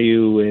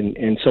Nkamayu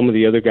and some of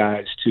the other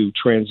guys to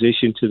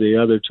transition to the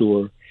other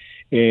tour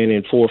and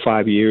in 4 or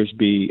 5 years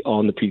be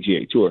on the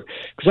PGA Tour.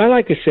 Because I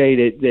like to say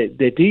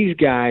that these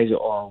guys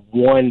are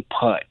one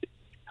putt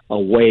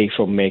away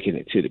from making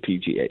it to the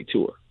PGA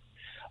Tour.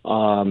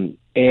 And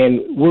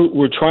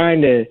we're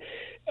trying to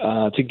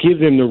give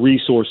them the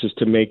resources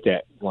to make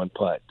that one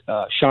putt.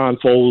 Sean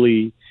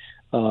Foley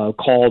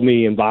called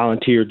me and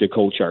volunteered to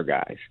coach our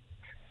guys.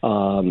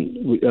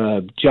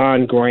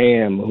 John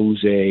Graham,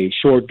 who's a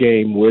short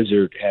game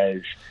wizard,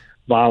 has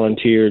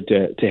volunteered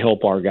to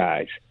help our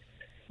guys.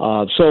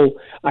 So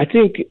I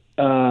think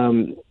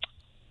the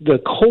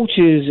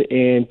coaches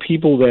and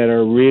people that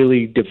are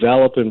really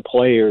developing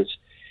players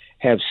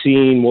have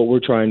seen what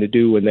we're trying to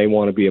do and they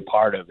want to be a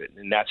part of it.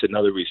 And that's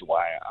another reason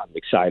why I'm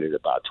excited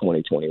about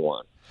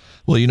 2021.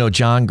 Well,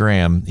 John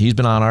Graham, he's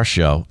been on our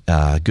show,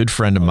 a good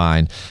friend of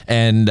mine,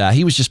 and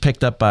he was just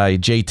picked up by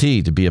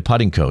JT to be a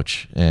putting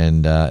coach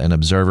and an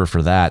observer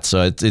for that.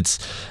 So it's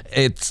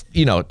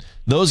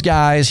those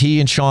guys, he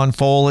and Sean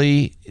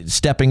Foley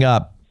stepping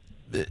up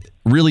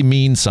really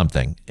means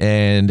something,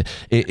 and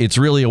it's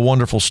really a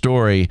wonderful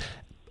story.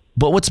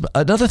 But what's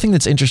another thing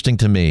that's interesting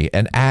to me,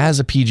 and as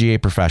a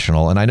PGA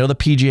professional, and I know the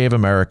PGA of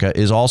America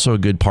is also a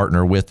good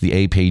partner with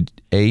the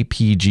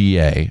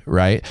APGA,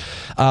 right?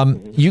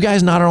 You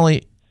guys not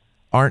only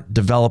aren't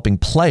developing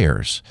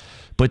players,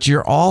 but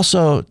you're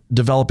also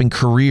developing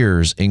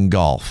careers in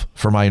golf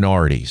for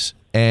minorities.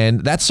 And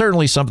that's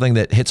certainly something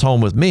that hits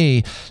home with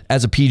me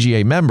as a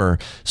PGA member.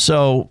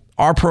 So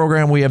our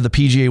program, we have the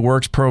PGA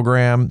Works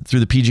program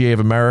through the PGA of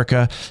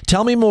America.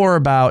 Tell me more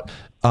about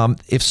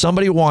if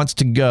somebody wants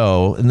to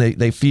go and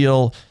they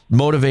feel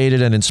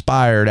motivated and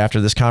inspired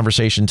after this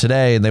conversation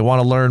today and they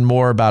want to learn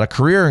more about a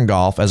career in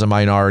golf as a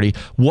minority,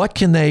 what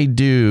can they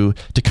do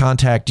to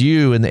contact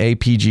you in the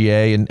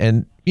APGA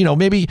and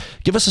maybe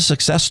give us a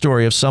success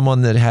story of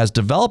someone that has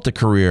developed a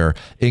career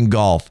in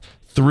golf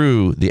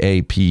through the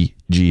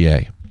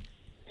APGA?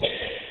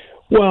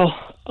 Well,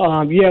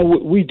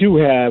 We do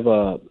have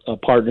a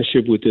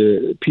partnership with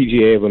the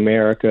PGA of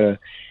America,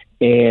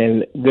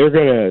 and they're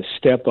going to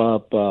step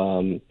up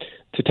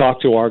to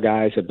talk to our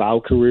guys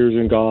about careers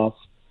in golf.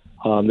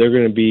 They're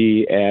going to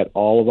be at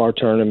all of our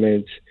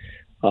tournaments,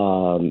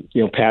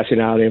 passing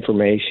out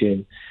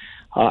information.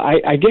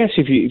 I guess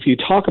if you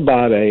talk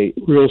about a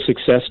real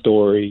success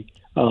story,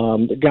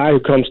 the guy who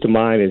comes to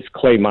mind is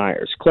Clay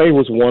Myers. Clay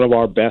was one of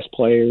our best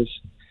players,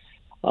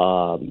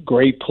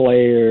 great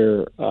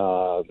player.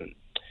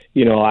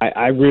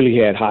 I really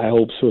had high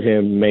hopes for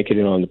him making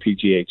it on the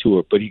PGA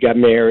Tour, but he got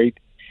married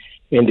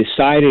and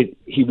decided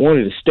he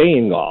wanted to stay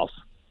in golf,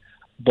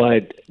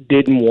 but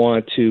didn't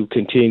want to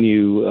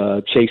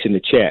continue chasing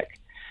the check.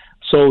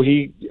 So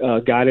he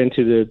got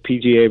into the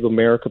PGA of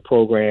America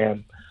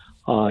program.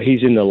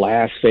 He's in the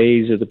last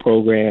phase of the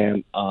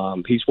program.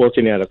 He's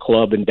working at a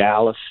club in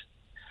Dallas,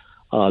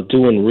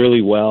 doing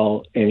really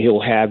well, and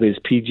he'll have his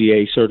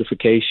PGA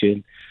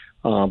certification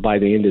by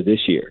the end of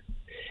this year.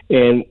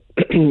 And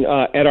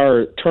at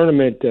our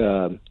tournament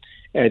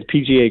at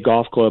PGA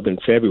Golf Club in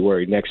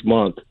February next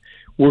month,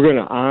 we're going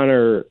to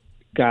honor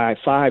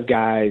 5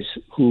 guys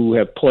who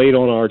have played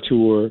on our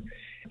tour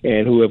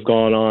and who have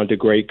gone on to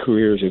great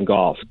careers in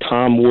golf.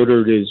 Tom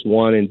Woodard is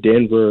one in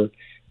Denver.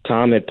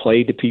 Tom had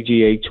played the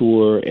PGA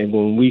Tour, and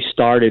when we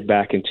started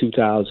back in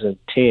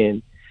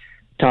 2010,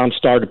 Tom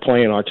started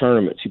playing our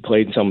tournaments. He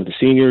played in some of the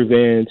senior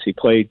events. He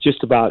played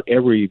just about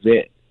every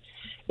event.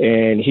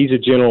 And he's a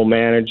general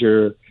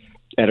manager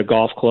at a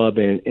golf club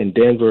in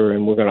Denver,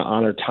 and we're going to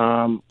honor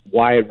Tom.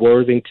 Wyatt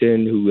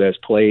Worthington, who has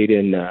played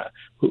in the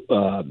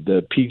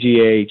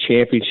PGA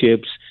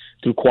championships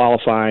through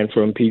qualifying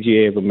from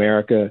PGA of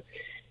America.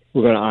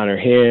 We're going to honor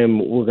him.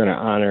 We're going to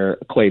honor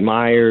Clay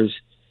Myers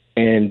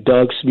and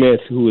Doug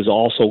Smith, who is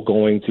also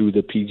going through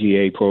the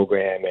PGA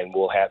program and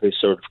will have his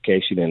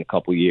certification in a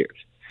couple years.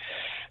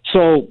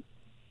 So,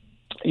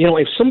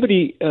 if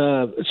somebody,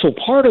 so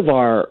part of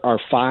our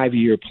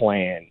 5-year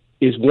plan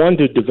is, one,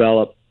 to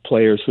develop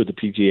players for the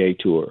PGA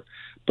Tour.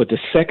 But the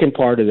second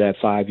part of that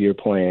 5-year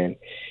plan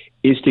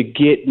is to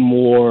get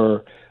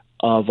more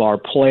of our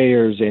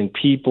players and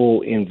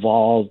people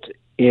involved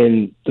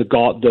in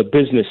the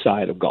business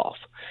side of golf.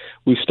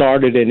 We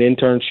started an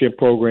internship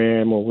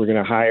program where we're going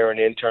to hire an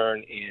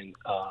intern in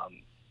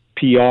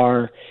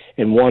PR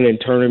and one in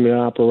tournament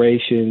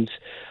operations.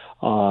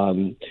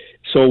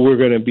 So we're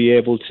going to be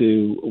able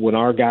to, when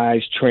our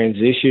guys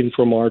transition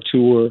from our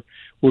tour,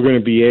 we're going to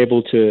be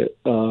able to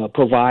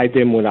provide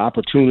them with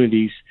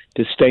opportunities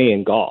to stay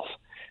in golf.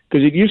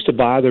 Because it used to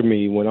bother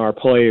me when our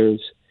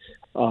players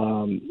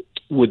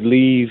would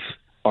leave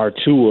our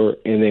tour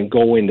and then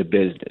go into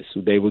business.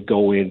 They would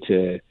go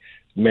to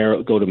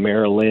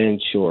Merrill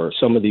Lynch or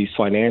some of these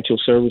financial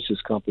services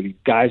companies,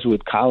 guys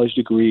with college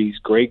degrees,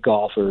 great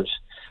golfers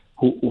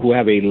who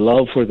have a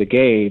love for the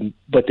game,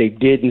 but they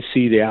didn't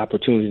see the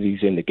opportunities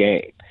in the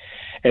game.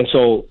 And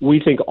so we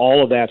think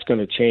all of that's going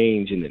to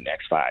change in the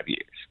next 5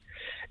 years.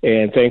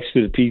 And thanks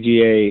to the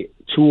PGA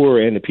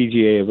Tour and the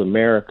PGA of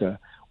America,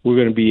 we're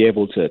going to be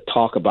able to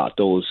talk about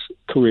those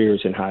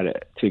careers and how to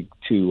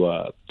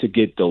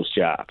get those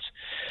jobs.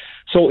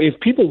 So if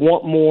people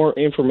want more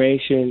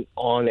information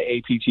on the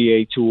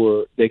APGA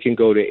Tour, they can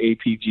go to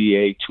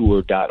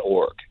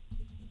apgatour.org,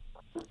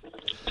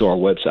 to our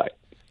website.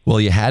 Well,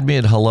 you had me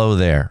at hello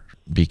there,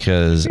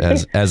 because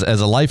as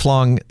a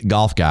lifelong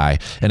golf guy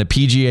and a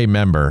PGA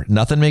member,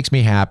 nothing makes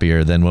me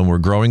happier than when we're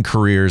growing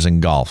careers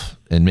in golf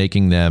and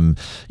making them,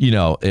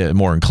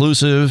 more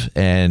inclusive,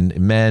 and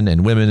men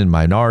and women and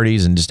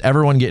minorities and just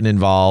everyone getting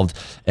involved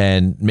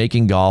and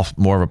making golf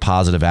more of a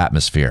positive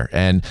atmosphere.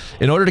 And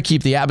in order to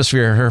keep the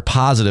atmosphere here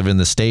positive in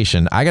the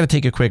station, I got to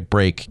take a quick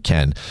break,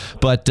 Ken.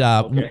 But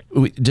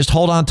just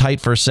hold on tight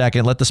for a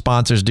second. Let the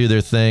sponsors do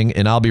their thing,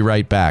 and I'll be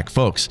right back.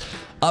 Folks,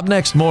 up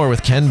next, more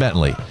with Ken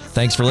Bentley.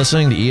 Thanks for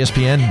listening to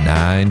ESPN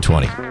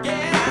 920.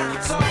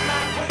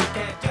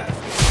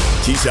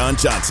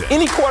 Keyshawn Johnson.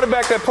 Any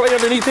quarterback that play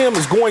underneath him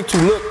is going to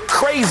look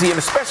crazy, and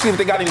especially if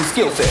they got any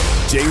skill set.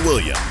 Jay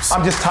Williams.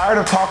 I'm just tired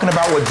of talking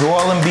about what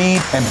Joel Embiid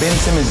and Ben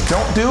Simmons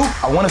don't do.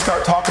 I want to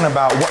start talking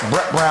about what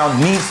Brett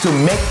Brown needs to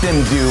make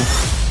them do.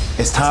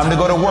 It's time to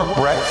go to work,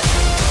 Brett.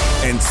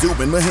 And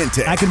Zubin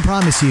Mehenti. I can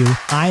promise you,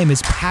 I am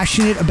as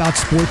passionate about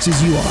sports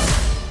as you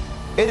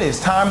are. It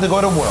is time to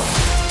go to work.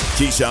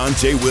 Keyshawn,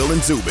 Jay, Will,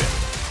 and Zubin.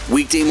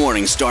 Weekday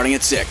mornings starting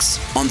at 6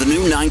 on the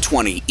new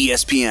 920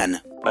 ESPN.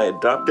 I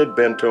adopted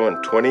Bento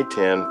in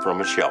 2010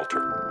 from a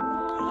shelter.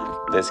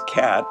 This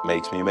cat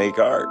makes me make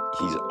art.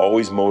 He's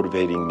always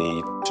motivating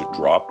me to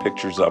draw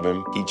pictures of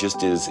him. He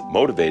just is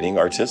motivating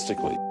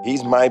artistically.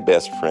 He's my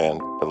best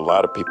friend, but a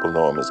lot of people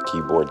know him as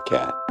Keyboard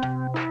Cat.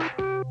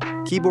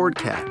 Keyboard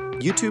Cat,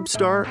 YouTube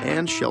star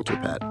and shelter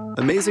pet.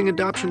 Amazing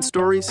adoption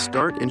stories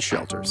start in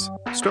shelters.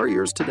 Start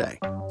yours today.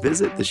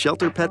 Visit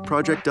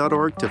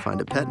theshelterpetproject.org to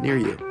find a pet near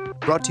you.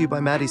 Brought to you by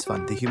Maddie's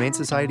Fund, the Humane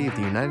Society of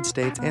the United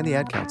States, and the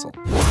Ad Council.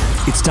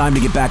 It's time to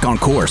get back on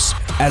course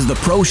as the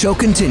Pro Show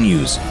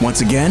continues.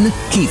 Once again,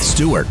 Keith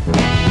Stewart.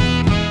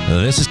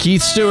 This is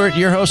Keith Stewart,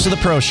 your host of The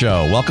Pro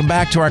Show. Welcome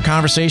back to our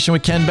conversation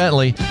with Ken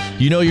Bentley.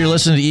 You know you're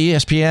listening to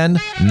ESPN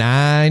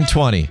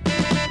 920.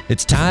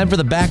 It's time for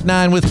the Back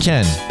Nine with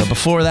Ken. But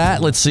before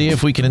that, let's see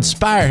if we can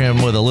inspire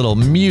him with a little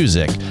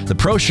music. The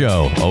Pro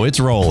Show, oh, it's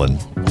rolling.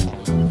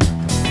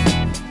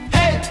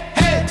 Hey,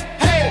 hey,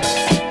 hey.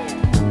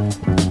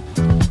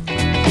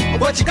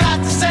 What you got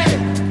to say?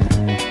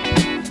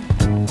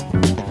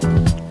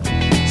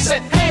 Say,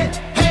 hey,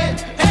 hey,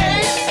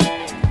 hey.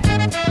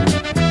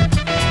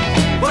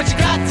 What you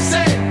got to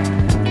say?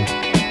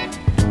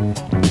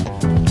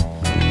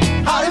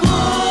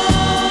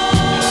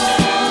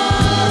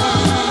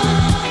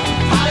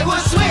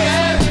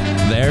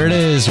 There it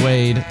is,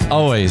 Wade.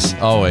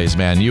 Always,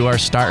 man. You are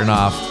starting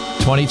off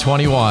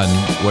 2021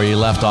 where you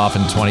left off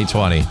in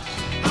 2020.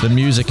 The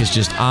music is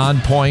just on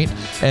point,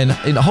 and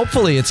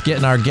hopefully it's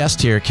getting our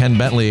guest here, Ken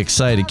Bentley,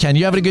 excited. Ken,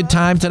 you having a good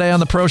time today on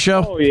the Pro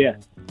Show? Oh, yeah.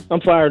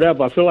 I'm fired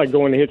up. I feel like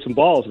going to hit some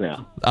balls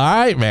now. All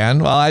right, man.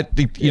 Well,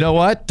 you know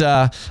what?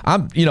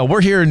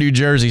 We're here in New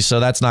Jersey, so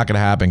that's not going to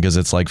happen because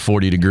it's like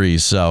 40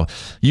 degrees. So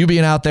you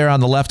being out there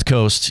on the left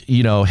coast,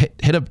 hit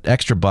an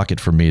extra bucket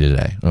for me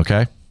today,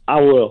 okay? I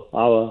will.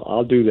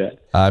 I'll do that.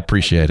 I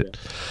appreciate it.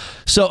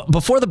 So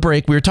before the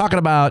break, we were talking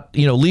about,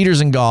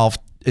 leaders in golf,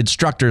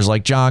 instructors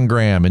like John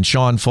Graham and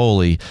Sean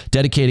Foley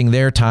dedicating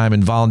their time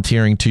and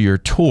volunteering to your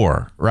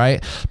tour,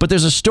 right? But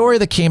there's a story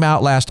that came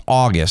out last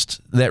August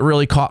that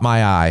really caught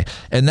my eye,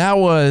 and that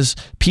was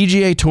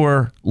PGA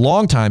Tour,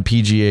 longtime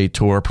PGA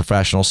Tour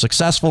professional,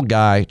 successful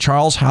guy,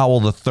 Charles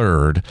Howell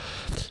III,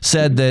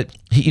 said that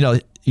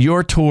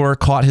your tour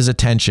caught his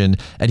attention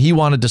and he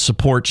wanted to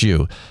support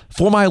you.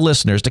 For my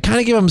listeners, to kind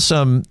of give them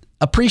some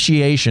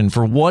appreciation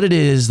for what it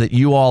is that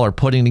you all are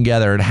putting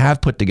together and have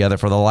put together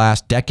for the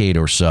last decade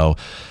or so,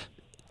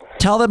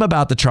 tell them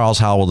about the Charles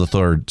Howell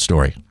III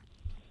story.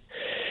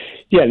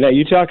 Yeah, now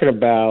you're talking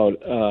about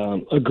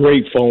a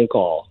great phone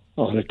call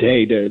on a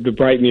day to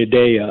brighten your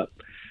day up.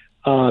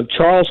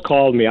 Charles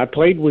called me. I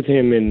played with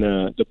him in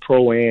the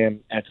Pro-Am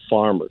at the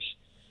Farmers.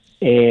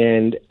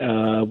 And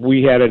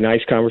we had a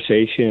nice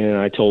conversation, and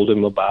I told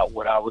him about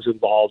what I was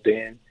involved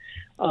in.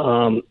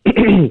 And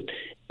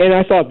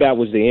I thought that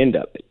was the end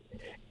of it.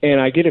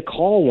 And I get a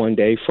call one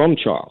day from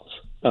Charles.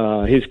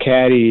 His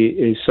caddy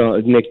is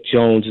Nick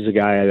Jones, is a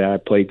guy that I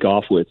played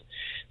golf with.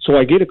 So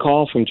I get a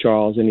call from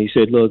Charles, and he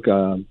said, look,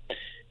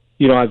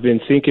 I've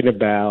been thinking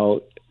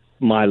about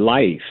my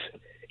life.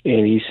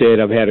 And he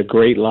said, I've had a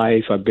great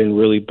life. I've been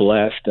really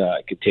blessed.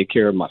 I could take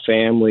care of my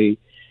family.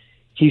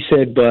 He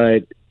said,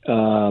 but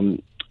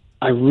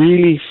I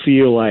really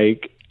feel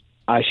like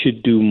I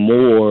should do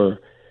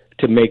more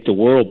to make the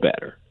world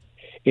better.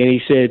 And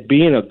he said,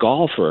 being a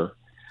golfer,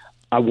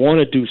 I want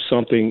to do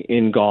something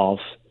in golf.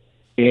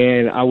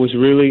 And I'm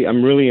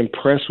really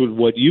impressed with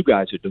what you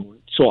guys are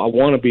doing. So I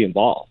want to be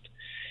involved.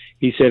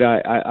 He said,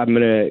 I'm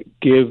going to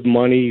give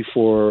money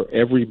for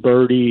every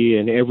birdie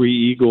and every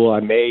eagle I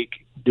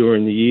make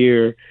during the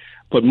year.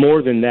 But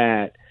more than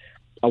that,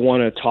 I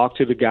want to talk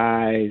to the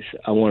guys.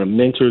 I want to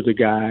mentor the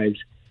guys.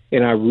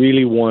 And I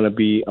really want to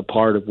be a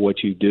part of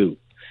what you do.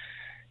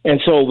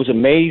 And so it was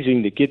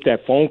amazing to get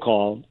that phone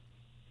call.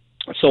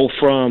 So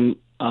from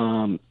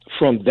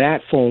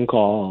that phone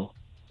call,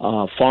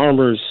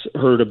 Farmers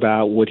heard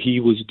about what he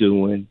was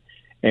doing,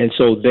 and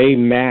so they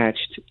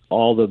matched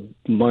all the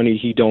money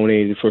he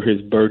donated for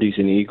his birdies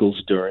and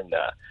eagles during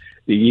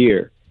the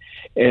year.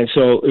 And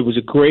so it was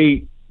a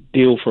great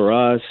deal for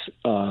us.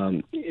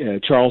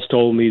 Charles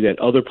told me that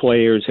other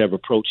players have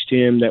approached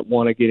him that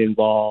want to get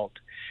involved.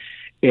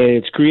 And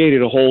it's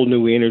created a whole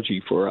new energy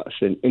for us.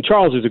 And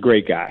Charles is a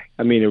great guy.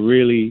 I mean,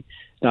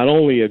 not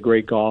only a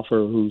great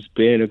golfer who's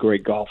been a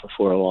great golfer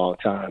for a long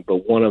time,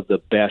 but one of the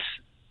best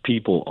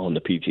people on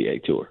the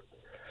PGA Tour.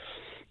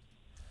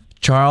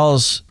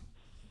 Charles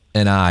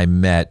and I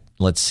met,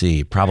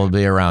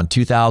 probably around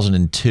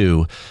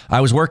 2002.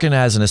 I was working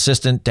as an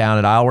assistant down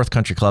at Isleworth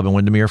Country Club in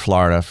Windermere,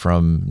 Florida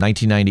from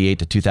 1998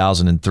 to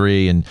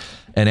 2003.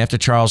 And after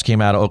Charles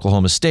came out of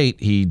Oklahoma State,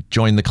 he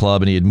joined the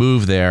club and he had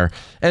moved there.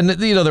 And,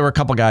 there were a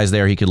couple guys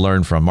there he could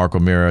learn from, Mark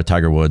O'Meara,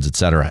 Tiger Woods, et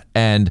cetera.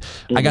 And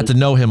I got to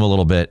know him a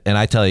little bit. And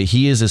I tell you,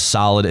 he is as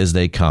solid as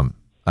they come.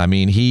 I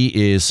mean,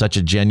 he is such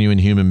a genuine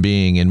human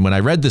being. And when I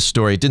read this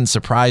story, it didn't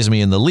surprise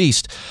me in the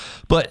least.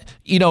 But,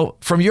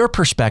 from your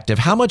perspective,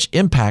 how much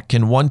impact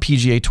can one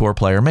PGA Tour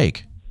player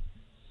make?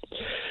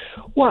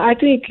 Well, I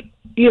think,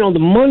 the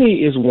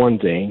money is one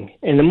thing,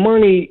 and the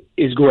money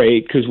is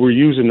great because we're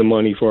using the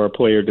money for our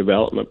player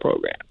development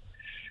program.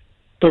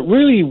 But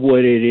really what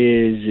it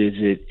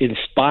is it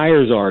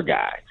inspires our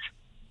guys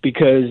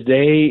because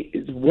they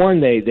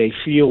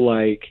feel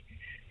like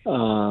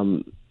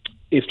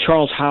if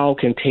Charles Howell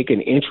can take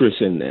an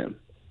interest in them,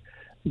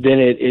 then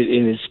it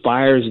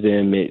inspires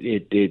them.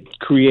 It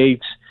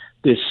creates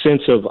this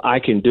sense of I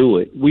can do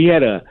it. We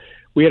had a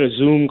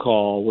Zoom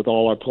call with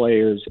all our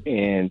players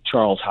and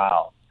Charles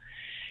Howell.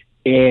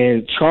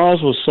 And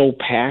Charles was so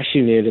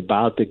passionate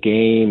about the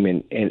game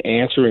and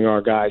answering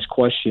our guys'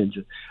 questions.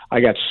 I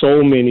got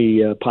so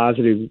many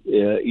positive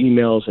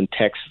emails and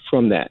texts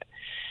from that.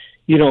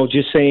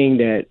 just saying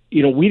that,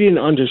 we didn't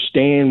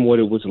understand what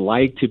it was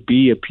like to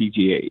be a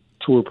PGA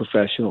Tour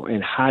professional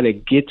and how to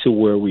get to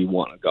where we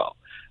want to go.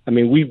 I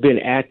mean, we've been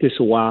at this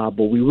a while,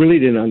 but we really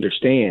didn't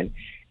understand.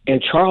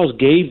 And Charles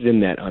gave them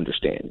that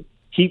understanding.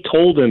 He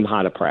told them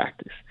how to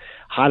practice,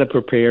 how to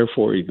prepare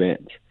for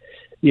events,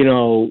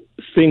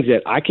 things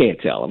that I can't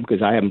tell them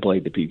because I haven't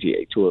played the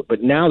PGA Tour.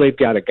 But now they've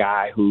got a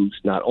guy who's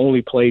not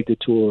only played the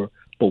tour,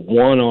 but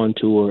won on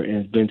tour and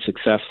has been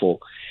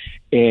successful.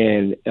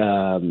 And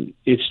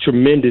it's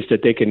tremendous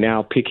that they can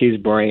now pick his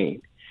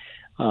brain.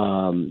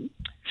 Charles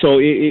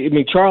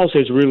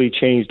has really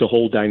changed the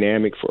whole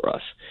dynamic for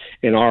us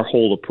and our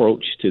whole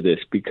approach to this,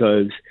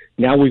 because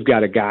now we've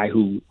got a guy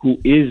who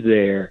is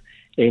there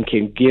and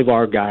can give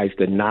our guys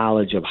the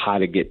knowledge of how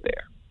to get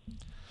there.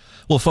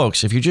 Well,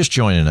 folks, if you're just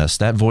joining us,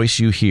 that voice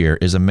you hear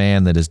is a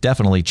man that is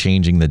definitely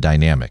changing the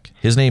dynamic.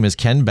 His name is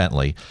Ken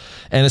Bentley.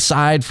 And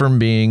aside from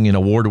being an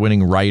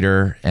award-winning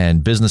writer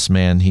and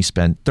businessman, he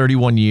spent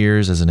 31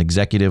 years as an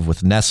executive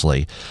with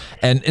Nestle.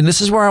 And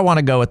this is where I want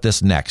to go with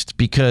this next,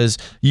 because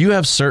you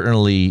have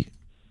certainly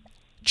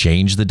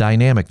changed the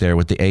dynamic there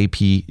with the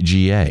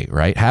APGA,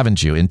 right?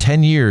 Haven't you? In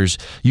 10 years,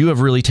 you have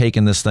really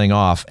taken this thing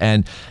off.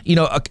 And,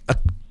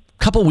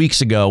 a couple weeks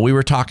ago, we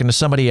were talking to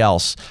somebody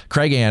else,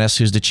 Craig Annis,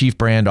 who's the chief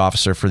brand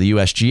officer for the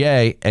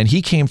USGA, and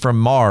he came from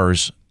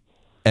Mars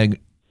and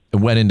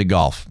went into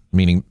golf,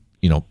 meaning,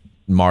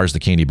 Mars, the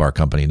candy bar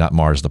company, not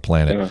Mars, the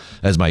planet,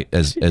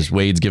 as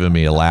Wade's giving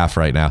me a laugh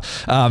right now.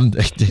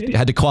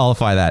 Had to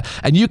qualify that.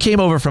 And you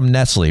came over from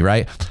Nestle,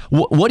 right?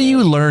 What are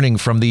you learning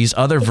from these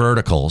other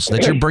verticals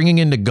that you're bringing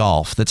into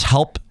golf that's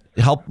help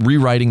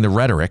rewriting the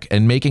rhetoric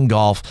and making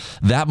golf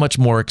that much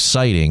more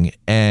exciting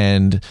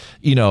and,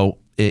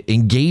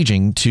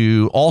 engaging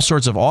to all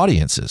sorts of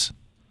audiences?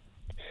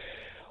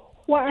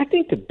 Well, I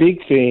think the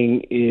big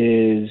thing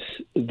is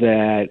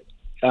that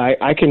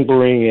I can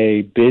bring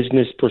a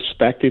business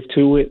perspective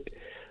to it.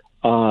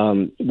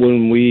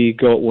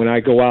 When I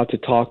go out to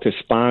talk to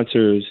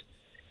sponsors,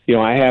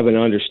 I have an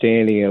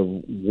understanding of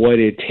what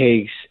it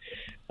takes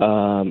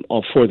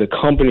for the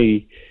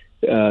company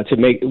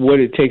what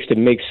it takes to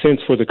make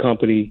sense for the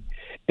company,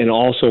 and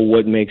also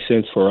what makes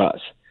sense for us.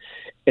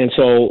 And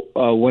so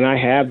when I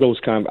have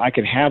I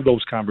can have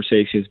those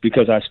conversations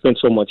because I spent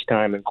so much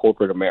time in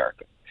corporate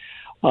America.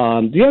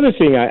 The other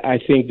thing I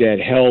think that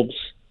helps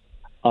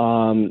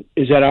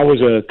is that I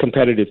was a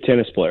competitive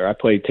tennis player. I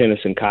played tennis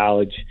in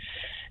college.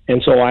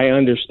 And so I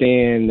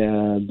understand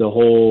the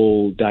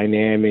whole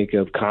dynamic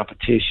of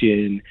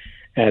competition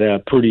at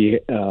a pretty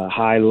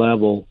high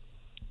level.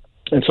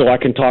 And so I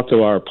can talk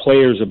to our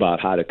players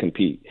about how to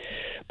compete.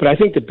 But I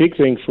think the big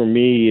thing for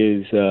me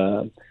is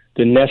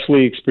the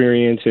Nestle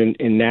experience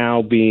and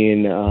now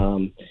being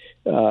on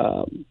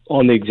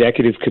the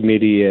executive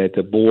committee at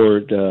the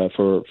board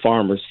for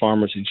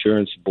Farmers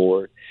Insurance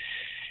Board.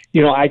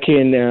 I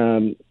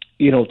can,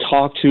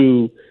 talk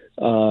to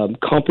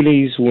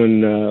companies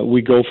when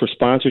we go for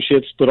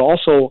sponsorships, but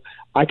also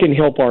I can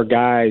help our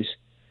guys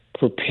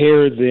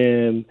prepare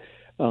them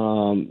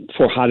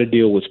for how to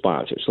deal with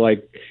sponsors.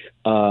 Like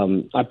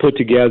I put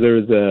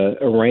together the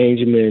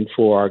arrangement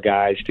for our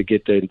guys to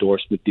get the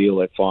endorsement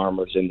deal at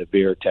Farmers and the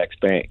Veritex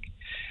Bank.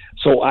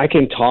 So I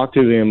can talk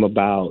to them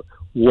about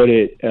what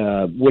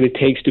it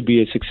takes to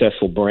be a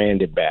successful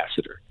brand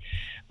ambassador,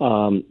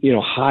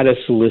 how to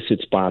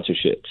solicit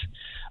sponsorships.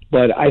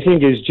 But I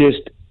think it's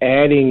just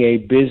adding a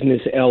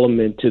business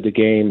element to the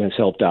game has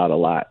helped out a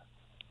lot.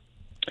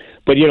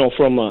 But,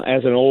 from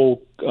as an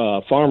old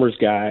Farmers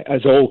guy,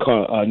 as an old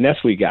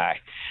Nestle guy,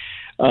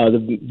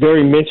 the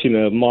very mention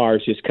of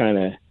Mars just kind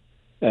of,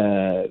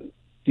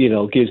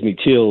 gives me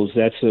chills.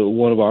 That's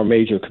one of our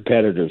major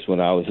competitors when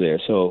I was there.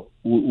 So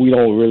we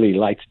don't really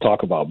like to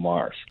talk about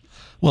Mars.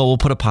 Well, we'll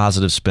put a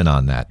positive spin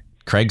on that.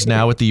 Craig's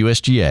now with the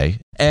USGA,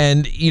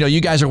 and you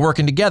guys are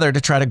working together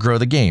to try to grow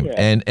the game,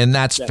 and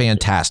that's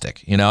fantastic.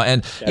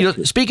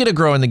 Speaking of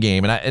growing the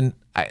game, and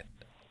I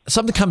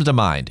something comes to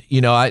mind.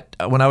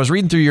 When I was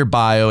reading through your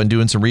bio and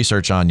doing some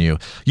research on you,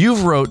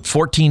 you've wrote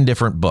 14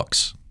 different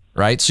books,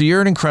 right? So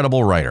you're an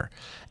incredible writer,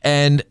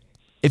 and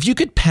if you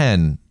could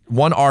pen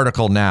one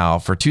article now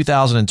for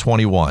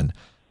 2021,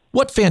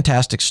 what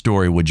fantastic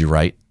story would you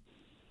write?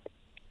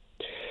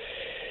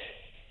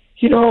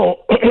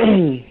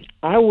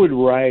 I would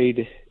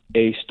write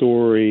a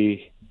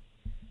story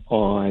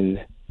on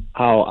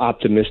how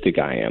optimistic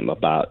I am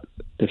about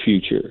the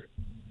future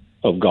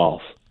of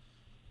golf.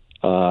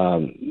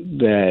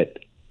 That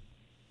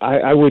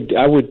I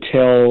would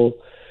tell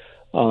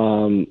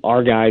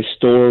our guy's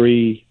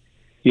story.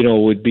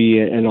 Would be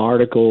an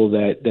article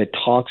that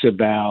talks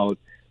about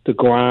the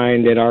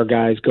grind that our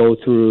guys go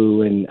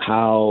through and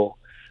how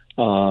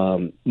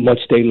much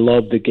they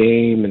love the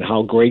game and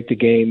how great the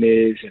game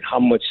is and how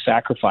much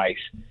sacrifice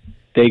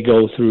they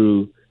go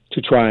through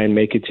to try and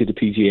make it to the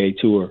PGA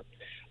Tour.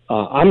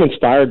 I'm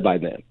inspired by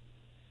them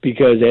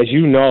because, as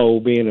you know,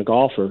 being a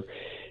golfer,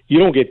 you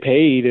don't get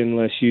paid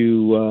unless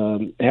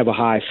you have a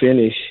high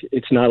finish.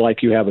 It's not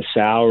like you have a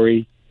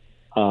salary.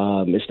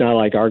 It's not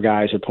like our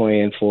guys are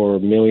playing for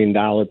 $1 million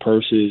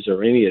purses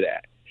or any of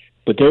that.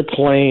 but they're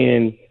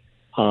playing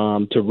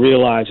to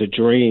realize a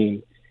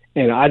dream.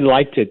 And I'd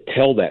like to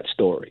tell that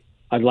story.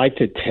 I'd like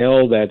to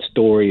tell that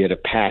story of the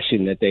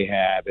passion that they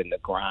have and the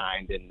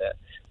grind and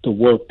the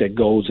work that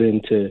goes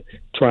into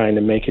trying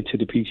to make it to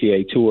the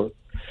PGA Tour.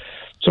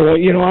 So,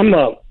 you know,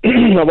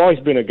 I've always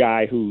been a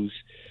guy who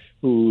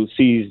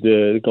sees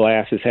the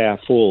glass as half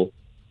full.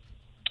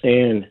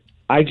 And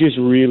I just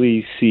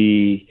really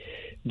see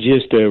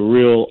just a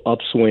real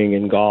upswing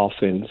in golf,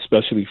 and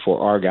especially for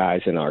our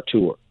guys in our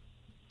tour.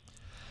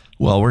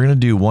 Well, we're going to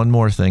do one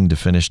more thing to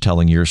finish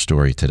telling your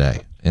story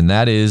today. And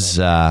that is,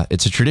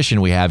 it's a tradition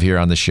we have here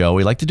on the show.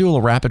 We like to do a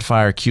little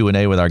rapid-fire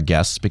Q&A with our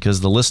guests because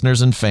the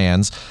listeners and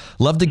fans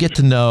love to get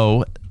to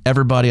know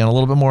everybody on a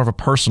little bit more of a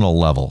personal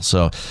level.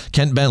 So,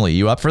 Ken Bentley,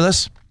 you up for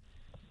this?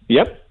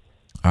 Yep.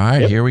 All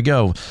right, Yep. Here we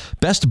go.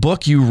 Best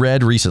book you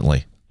read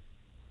recently?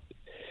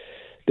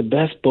 The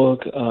best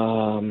book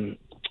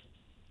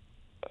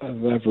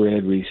I've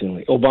read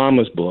recently,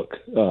 Obama's book,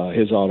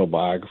 his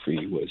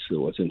autobiography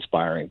was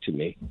inspiring to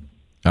me.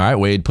 All right,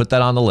 Wade, put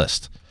that on the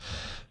list.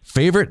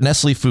 Favorite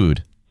Nestle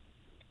food?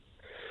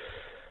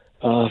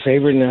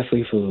 Favorite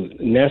Nestle food?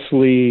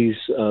 Nestle's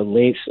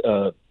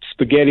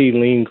spaghetti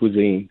lean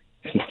cuisine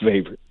is my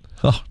favorite.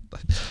 Oh,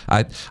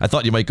 I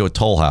thought you might go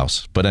Toll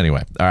House, but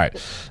anyway. All right.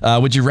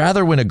 Would you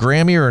rather win a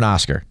Grammy or an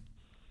Oscar?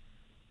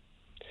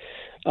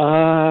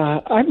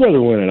 I'd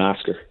rather win an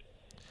Oscar.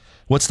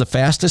 What's the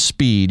fastest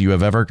speed you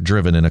have ever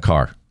driven in a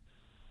car?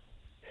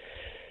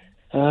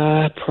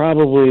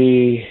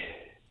 Probably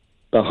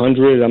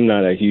 100. I'm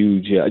not a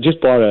huge. I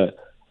just bought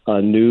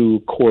a new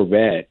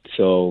Corvette,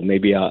 so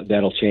maybe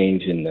that'll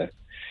change in the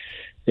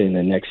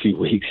next few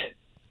weeks.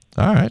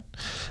 All right.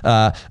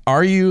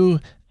 Are you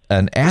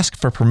an ask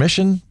for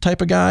permission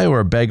type of guy or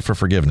a beg for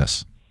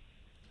forgiveness?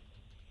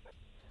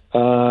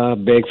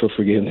 Beg for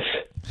forgiveness.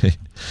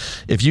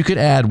 If you could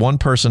add one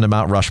person to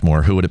Mount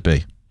Rushmore, who would it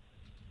be?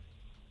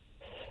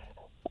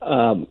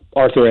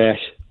 Arthur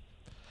Ashe.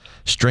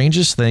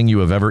 Strangest thing you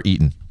have ever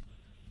eaten?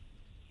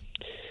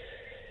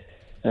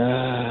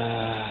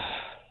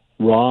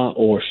 Raw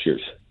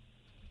oysters.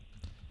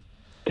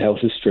 That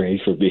was a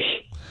strange for me.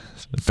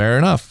 Fair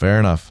enough.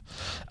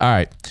 All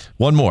right.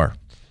 One more.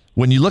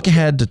 When you look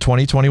ahead to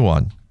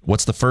 2021,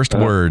 what's the first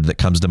word that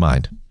comes to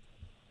mind?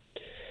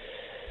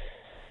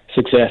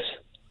 Success.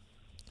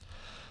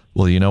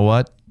 Well, you know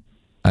what?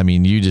 I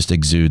mean, you just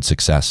exude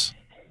success.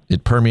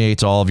 It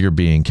permeates all of your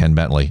being, Ken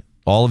Bentley.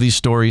 All of these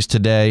stories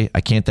today,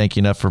 I can't thank you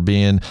enough for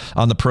being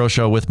on the Pro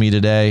Show with me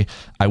today.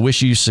 I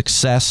wish you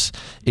success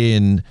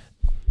in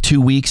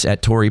 2 weeks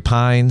at Torrey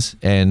Pines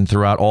and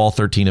throughout all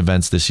 13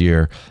 events this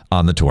year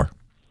on the tour.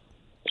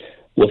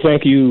 Well,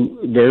 thank you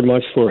very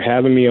much for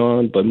having me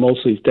on, but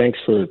mostly thanks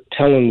for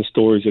telling the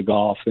stories of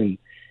golf and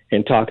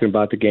talking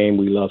about the game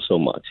we love so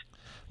much.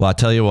 Well, I'll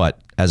tell you what,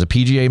 as a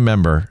PGA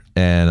member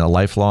and a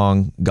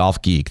lifelong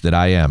golf geek that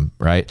I am,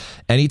 right?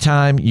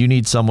 Anytime you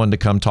need someone to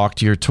come talk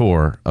to your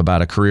tour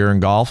about a career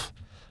in golf,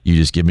 you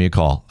just give me a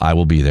call. I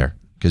will be there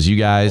because you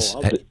guys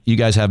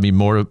have me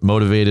more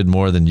motivated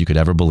more than you could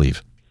ever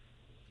believe.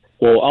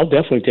 Well, I'll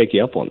definitely take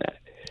you up on that.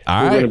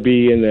 All We're right. going to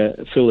be in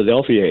the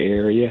Philadelphia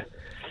area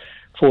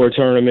for a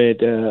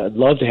tournament. I'd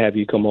love to have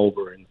you come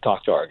over and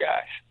talk to our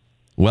guys.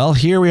 Well,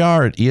 here we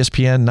are at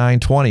ESPN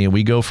 920, and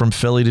we go from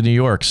Philly to New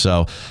York.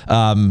 So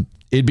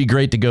it'd be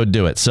great to go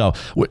do it. So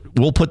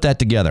we'll put that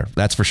together.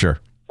 That's for sure.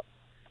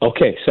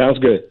 Okay, sounds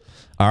good.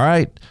 All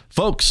right,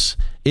 folks,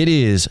 it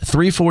is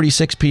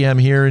 3:46 p.m.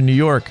 here in New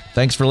York.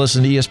 Thanks for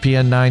listening to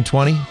ESPN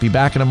 920. Be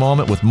back in a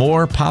moment with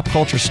more pop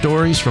culture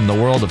stories from the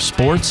world of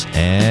sports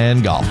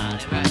and golf.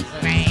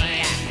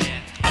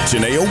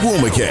 Janae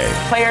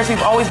Ogwumike. Players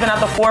who've always been at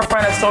the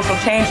forefront of social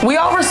change. We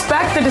all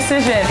respect the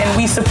decision, and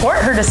we support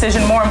her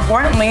decision more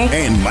importantly.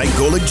 And Mike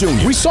Golick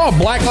Jr. We saw a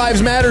Black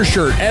Lives Matter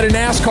shirt at a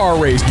NASCAR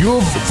race. You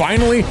have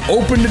finally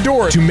opened the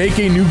door to make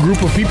a new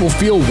group of people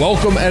feel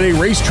welcome at a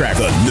racetrack.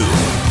 The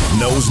new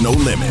Knows No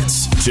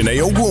Limits.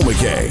 Janae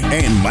Ogwumike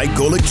and Mike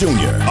Golick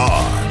Jr.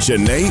 are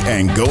Janae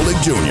and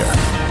Golick Jr.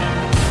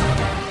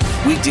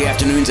 Weekday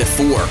afternoons at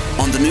 4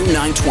 on the new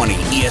 920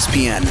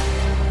 ESPN.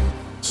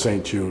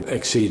 St. Jude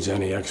exceeds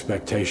any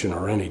expectation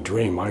or any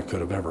dream I could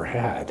have ever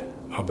had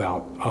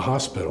about a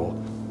hospital.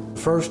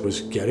 First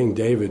was getting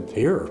David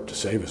here to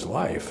save his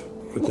life.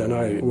 But then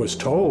I was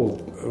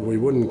told we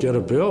wouldn't get a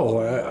bill.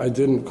 I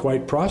didn't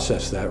quite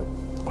process that.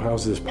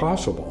 How's this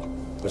possible?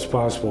 It's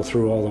possible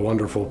through all the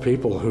wonderful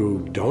people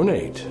who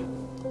donate.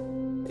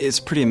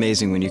 It's pretty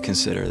amazing when you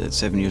consider that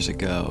 7 years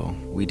ago,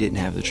 we didn't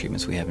have the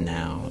treatments we have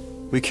now.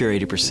 We cure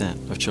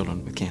 80% of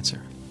children with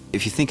cancer.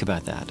 If you think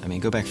about that, I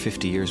mean, go back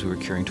 50 years, we were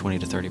curing 20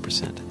 to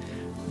 30%.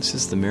 This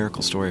is the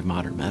miracle story of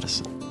modern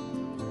medicine.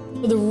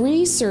 The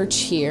research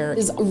here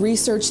is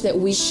research that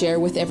we share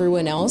with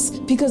everyone else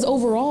because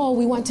overall,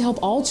 we want to help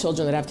all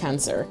children that have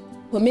cancer.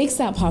 What makes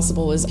that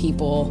possible is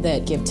people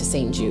that give to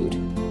St. Jude.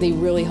 They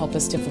really help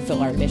us to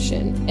fulfill our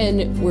mission,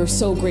 and we're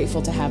so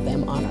grateful to have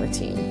them on our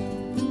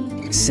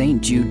team. St.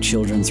 Jude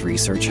Children's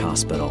Research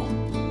Hospital.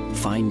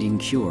 Finding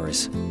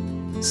cures.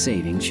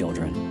 Saving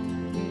children.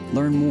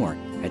 Learn more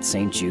at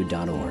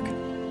stjude.org.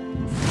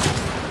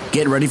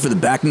 Get ready for the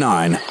back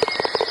nine.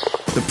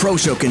 The Pro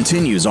Show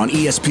continues on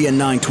ESPN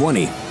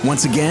 920.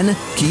 Once again,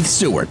 Keith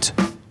Stewart.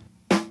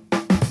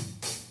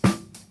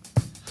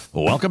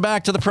 Welcome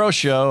back to the Pro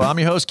Show. I'm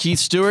your host, Keith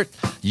Stewart.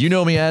 You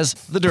know me as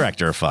the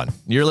Director of Fun.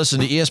 You're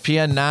listening to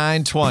ESPN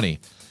 920.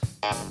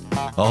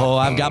 Oh,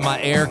 I've got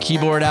my Air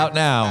keyboard out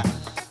now.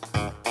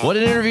 What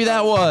an interview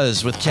that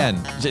was with Ken.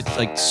 It's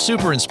like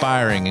super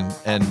inspiring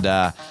and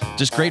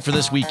just great for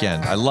this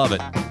weekend. I love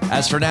it.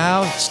 As for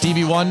now,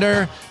 Stevie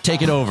Wonder,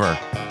 take it over.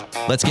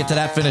 Let's get to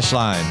that finish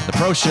line. The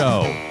Pro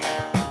Show.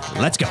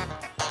 Let's go.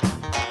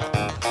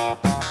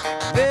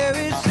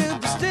 Very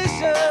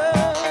superstitious.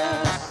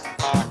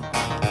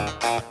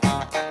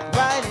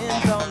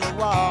 Writings on the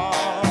wall.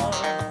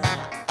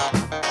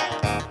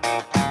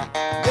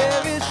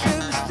 Very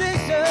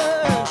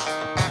superstitious.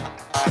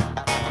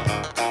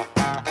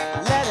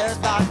 Letters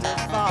about to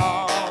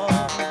fall.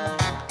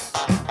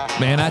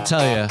 Man, I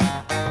tell you,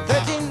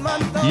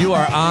 you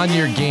are on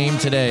your game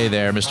today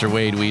there, Mr.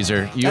 Wade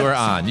Weezer. You are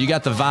on. You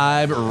got the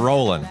vibe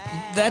rolling.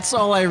 That's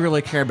all I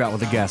really care about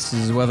with the guests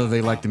is whether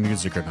they like the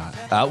music or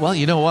not. Well,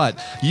 you know what?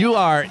 You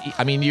are,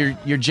 I mean,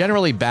 you're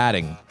generally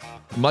batting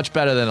much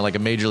better than like a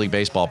Major League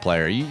Baseball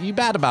player. You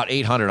bat about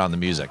 800 on the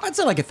music. I'd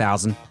say like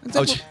 1,000.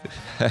 Close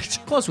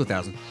to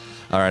 1,000.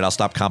 All right, I'll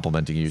stop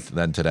complimenting you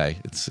then today.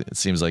 It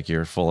seems like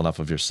you're full enough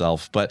of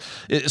yourself. But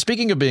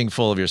speaking of being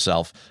full of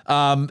yourself,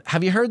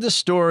 have you heard this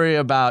story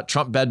about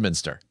Trump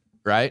Bedminster,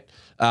 right?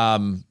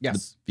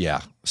 Yes. Yeah.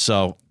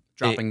 So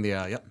dropping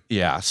yep.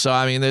 Yeah. So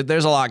I mean,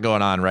 there's a lot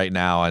going on right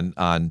now,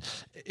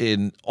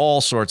 in all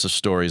sorts of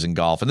stories in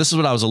golf, and this is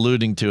what I was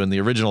alluding to in the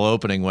original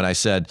opening when I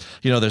said,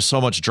 there's so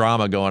much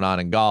drama going on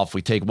in golf.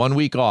 We take 1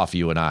 week off,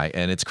 you and I,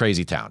 and it's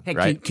crazy town. Hey,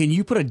 right? Can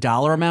you put a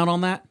dollar amount on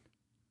that?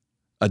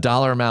 A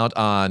dollar amount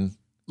on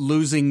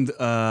losing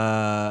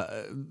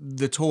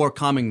the tour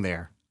coming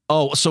there.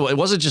 Oh, so it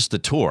wasn't just the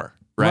tour.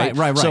 Right.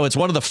 So it's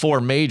one of the four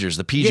majors,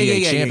 the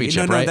PGA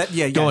Championship,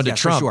 right? Going to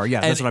Trump. For sure.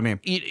 Yeah, that's what I mean.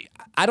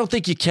 I don't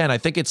think you can. I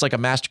think it's like a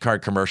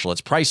MasterCard commercial.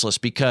 It's priceless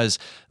because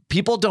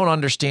people don't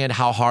understand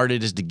how hard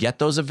it is to get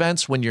those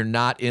events when you're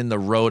not in the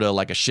rota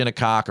like a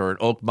Shinnecock or an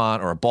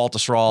Oakmont or a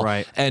Baltusrol.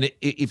 Right. And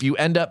if you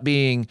end up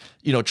being,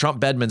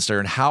 Trump Bedminster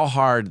and how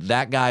hard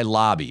that guy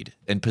lobbied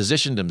and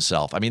positioned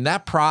himself, I mean,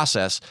 that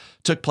process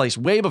took place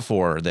way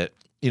before that.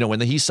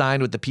 When he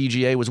signed with the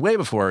PGA was way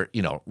before,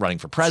 running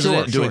for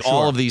president, doing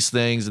all of these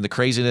things and the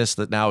craziness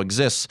that now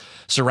exists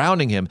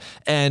surrounding him.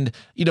 And,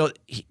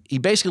 he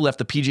basically left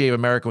the PGA of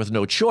America with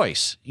no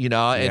choice,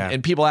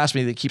 and people ask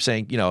me, they keep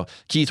saying,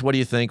 Keith, what do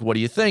you think? What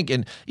do you think?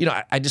 And,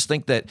 I just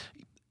think that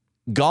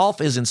golf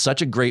is in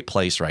such a great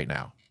place right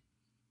now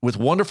with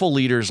wonderful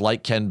leaders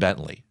like Ken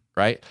Bentley,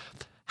 right?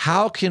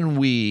 How can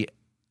we,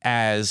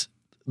 as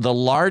the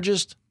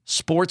largest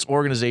sports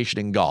organization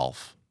in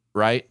golf,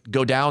 right,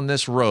 go down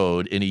this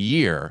road in a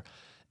year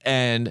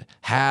and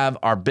have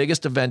our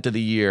biggest event of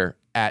the year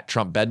at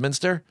Trump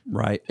Bedminster?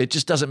 Right. It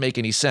just doesn't make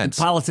any sense.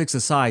 And politics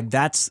aside,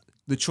 that's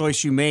the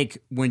choice you make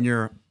when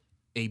you're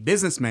a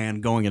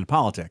businessman going into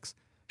politics.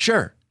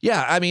 Sure.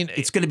 Yeah, I mean,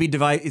 it's going to be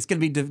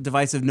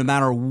divisive no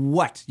matter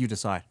what you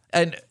decide.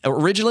 And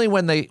originally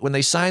when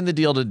they signed the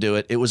deal to do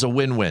it, it was a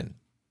win-win,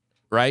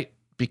 right?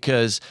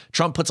 Because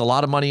Trump puts a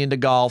lot of money into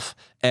golf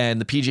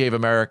and the PGA of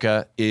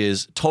America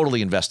is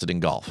totally invested in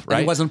golf, right?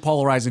 And he wasn't a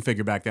polarizing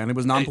figure back then. It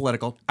was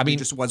non-political. I mean, he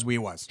just was who he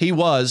was. He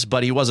was,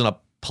 but he wasn't a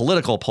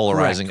political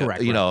polarizing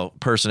correct.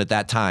 Person at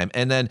that time.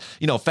 And then,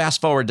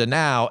 fast forward to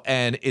now,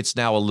 and it's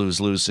now a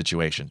lose-lose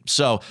situation.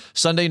 So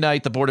Sunday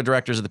night, the board of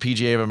directors of the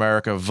PGA of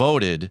America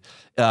voted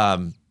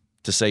to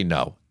say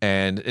no.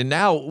 And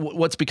now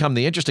what's become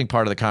the interesting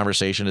part of the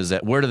conversation is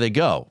that where do they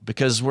go?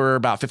 Because we're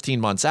about 15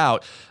 months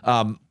out.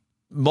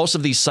 Most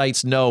of these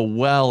sites know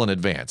well in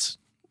advance.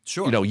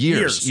 Sure.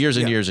 Years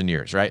and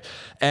years, right?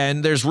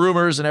 And there's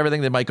rumors and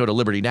everything. They might go to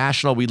Liberty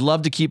National. We'd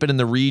love to keep it in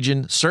the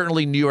region.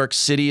 Certainly New York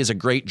City is a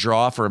great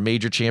draw for a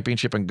major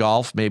championship in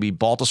golf. Maybe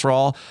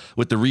Baltusrol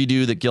with the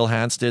redo that Gil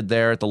Hans did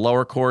there at the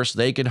lower course.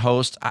 They can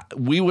host.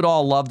 We would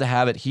all love to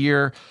have it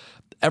here.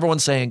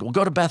 Everyone's saying, well,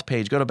 go to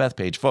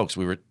Bethpage. Folks,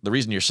 the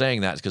reason you're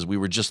saying that is because we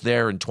were just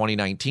there in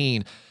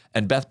 2019,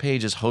 and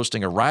Bethpage is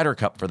hosting a Ryder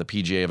Cup for the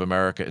PGA of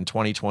America in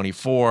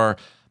 2024.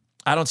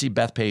 I don't see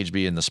Bethpage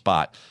being the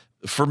spot.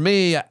 For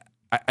me,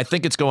 I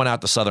think it's going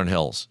out to Southern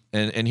Hills,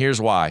 and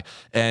here's why.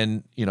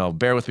 And,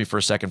 bear with me for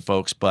a second,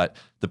 folks, but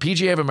the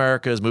PGA of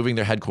America is moving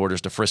their headquarters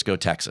to Frisco,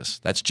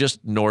 Texas. That's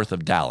just north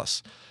of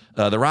Dallas.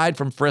 The ride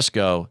from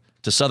Frisco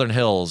to Southern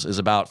Hills is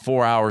about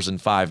 4 hours and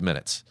 5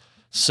 minutes.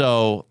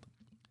 So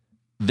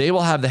they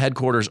will have the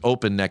headquarters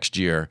open next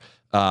year,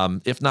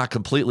 if not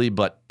completely,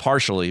 but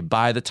partially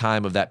by the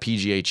time of that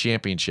PGA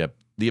championship.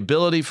 The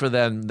ability for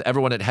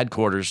everyone at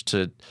headquarters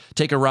to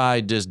take a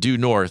ride just due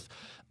north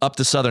up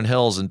to Southern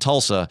Hills in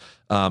Tulsa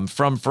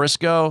from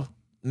Frisco,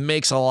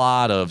 makes a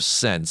lot of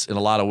sense in a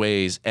lot of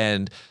ways.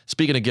 And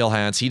speaking of Gil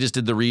Hans, he just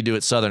did the redo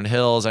at Southern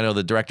Hills. I know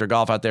the director of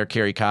golf out there,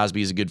 Kerry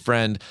Cosby, is a good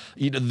friend.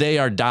 They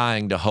are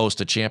dying to host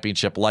a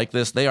championship like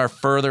this. They are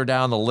further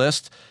down the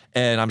list,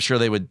 and I'm sure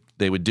they would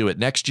do it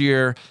next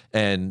year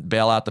and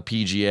bail out the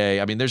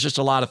PGA. I mean, there's just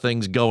a lot of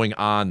things going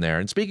on there.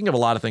 And speaking of a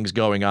lot of things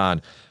going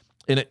on,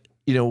 and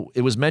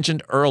it was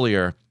mentioned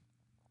earlier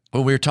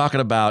when we were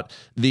talking about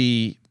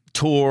the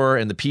tour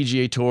and the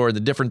PGA Tour and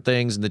the different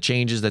things and the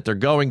changes that they're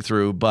going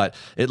through, but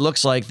it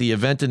looks like the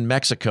event in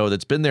Mexico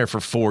that's been there for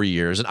 4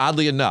 years, and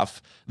oddly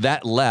enough,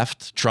 that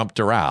left Trump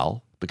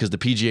Doral because the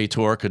PGA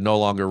Tour could no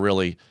longer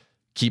really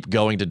keep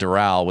going to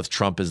Doral with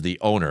Trump as the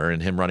owner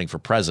and him running for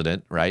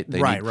president, right?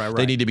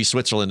 They need to be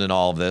Switzerland in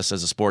all of this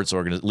as a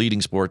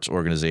leading sports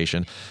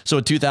organization. So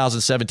in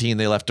 2017,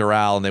 they left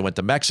Doral and they went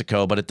to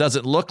Mexico, but it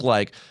doesn't look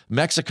like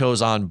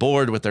Mexico's on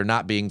board with there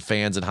not being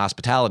fans and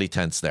hospitality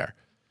tents there.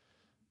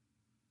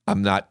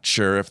 I'm not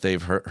sure if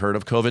they've heard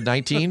of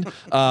COVID-19,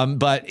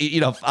 but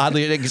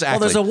oddly, exactly. Well,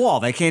 there's a wall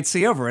they can't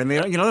see over, and they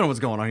don't know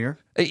what's going on here.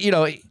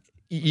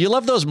 You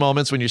love those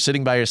moments when you're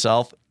sitting by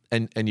yourself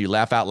and you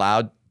laugh out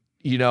loud.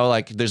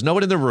 Like there's no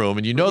one in the room,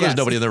 and there's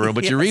nobody in the room,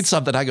 but you read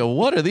something. I go,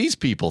 what are these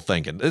people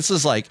thinking? This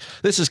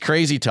is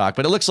crazy talk.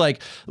 But it looks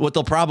like what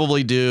they'll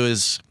probably do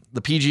is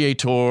the PGA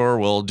Tour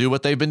will do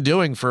what they've been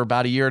doing for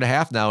about a year and a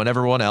half now, and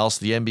everyone else,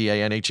 the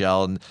NBA,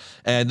 NHL,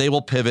 and they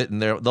will pivot, and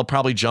they'll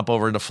probably jump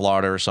over into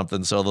Florida or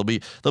something. So there'll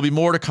be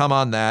more to come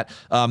on that.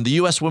 The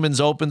U.S.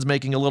 Women's Open's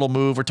making a little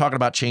move. We're talking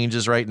about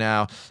changes right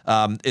now.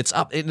 It's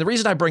up, and the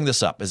reason I bring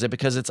this up is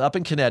because it's up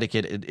in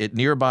Connecticut at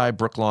nearby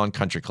Brooklawn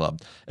Country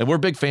Club, and we're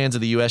big fans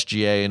of the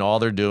USGA and all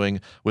they're doing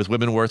with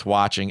Women Worth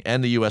Watching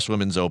and the U.S.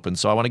 Women's Open.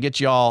 So I want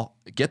to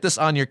get this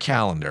on your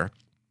calendar.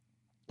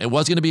 It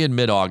was going to be in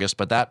mid-August,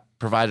 but that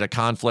provided a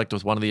conflict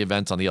with one of the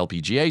events on the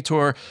LPGA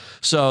Tour.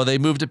 So they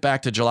moved it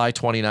back to July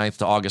 29th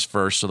to August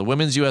 1st. So the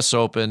Women's U.S.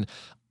 Open,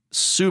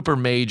 super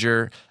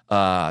major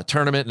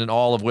tournament in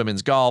all of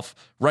women's golf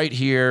right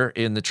here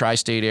in the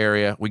tri-state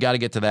area. We got to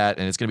get to that,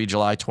 and it's going to be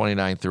July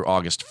 29th through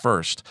August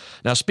 1st.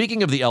 Now,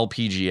 speaking of the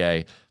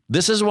LPGA,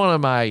 this is one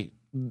of my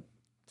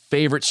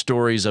favorite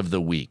stories of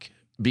the week.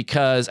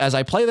 Because as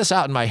I play this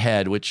out in my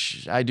head,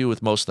 which I do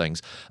with most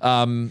things,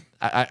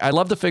 I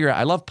love to figure out,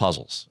 I love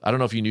puzzles. I don't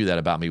know if you knew that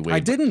about me, Wade. I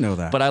didn't know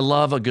that. But I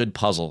love a good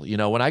puzzle.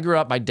 When I grew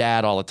up, my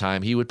dad all the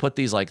time, he would put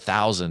these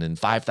 1,000 and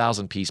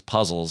 5,000 piece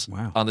puzzles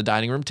on the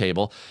dining room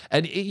table.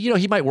 And,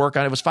 he might work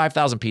on it. It was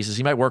 5,000 pieces.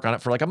 He might work on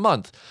it for a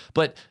month.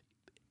 But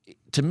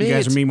to me, you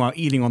guys are meanwhile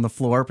eating on the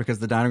floor because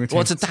the dining room table.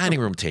 Well, it's a dining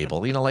room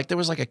table. There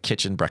was a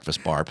kitchen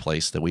breakfast bar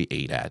place that we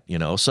ate at,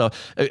 so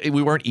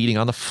we weren't eating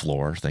on the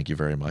floor. Thank you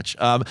very much.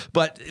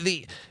 But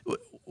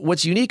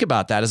what's unique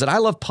about that is that I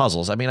love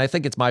puzzles. I mean, I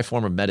think it's my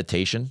form of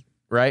meditation,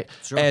 right?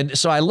 Sure. And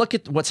so I look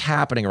at what's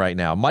happening right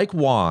now. Mike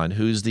Wan,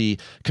 who's the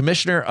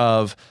commissioner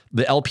of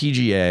the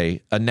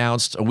LPGA,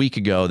 announced a week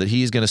ago that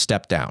he's going to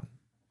step down.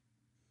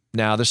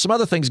 Now, there's some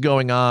other things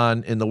going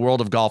on in the world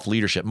of golf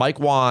leadership.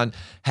 Mike Wan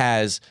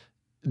has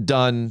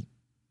done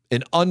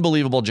an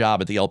unbelievable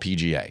job at the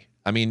LPGA.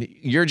 I mean,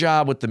 your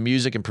job with the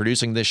music and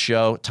producing this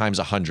show times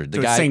 100. The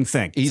guy, same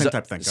thing. Same type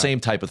of thing. Same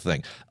type of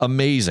thing.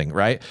 Amazing,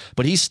 right?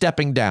 But he's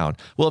stepping down.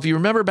 Well, if you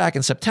remember back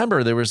in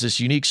September, there was this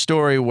unique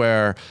story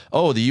where,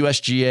 the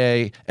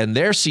USGA and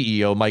their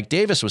CEO, Mike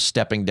Davis, was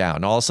stepping down.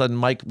 And all of a sudden,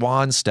 Mike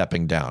Wan's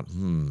stepping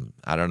down.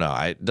 I don't know.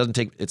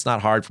 It's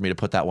not hard for me to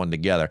put that one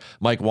together.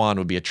 Mike Wan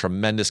would be a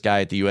tremendous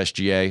guy at the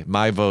USGA.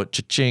 My vote,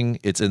 cha-ching,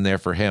 it's in there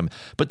for him.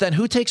 But then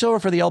who takes over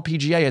for the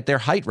LPGA at their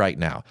height right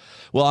now?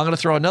 Well, I'm going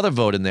to throw another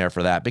vote in there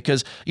for that because,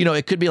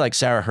 it could be like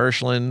Sarah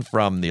Hirschland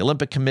from the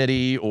Olympic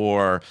Committee,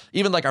 or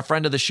even like our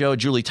friend of the show,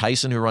 Julie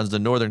Tyson, who runs the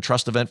Northern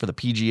Trust event for the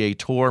PGA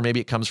Tour. Maybe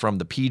it comes from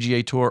the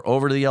PGA Tour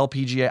over to the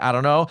LPGA. I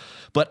don't know.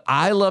 But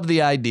I love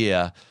the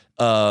idea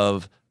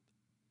of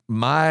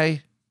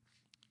my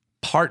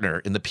partner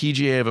in the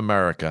PGA of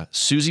America,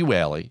 Susie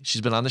Whaley.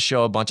 She's been on the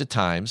show a bunch of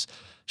times.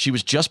 She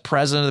was just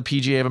president of the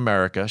PGA of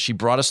America. She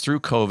brought us through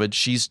COVID.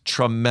 She's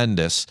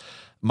tremendous.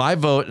 My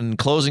vote in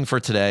closing for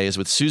today is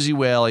with Susie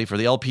Whaley for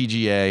the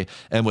LPGA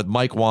and with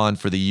Mike Wan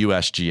for the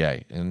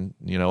USGA. And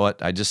you know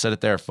what? I just said it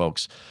there,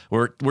 folks.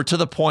 We're to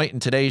the point in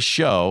today's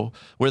show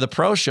where the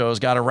pro show's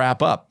got to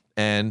wrap up.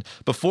 And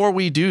before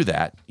we do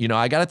that,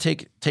 I got to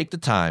take the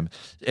time,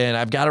 and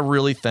I've got to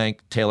really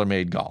thank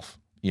TaylorMade Golf.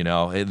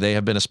 They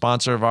have been a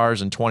sponsor of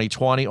ours in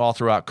 2020 all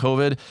throughout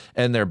COVID,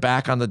 and they're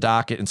back on the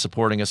docket and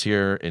supporting us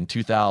here in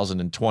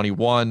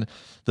 2021.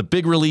 The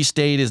big release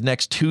date is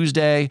next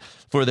Tuesday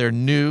for their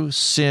new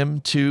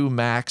Sim 2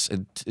 Max.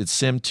 It's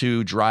Sim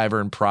 2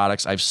 driver and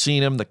products. I've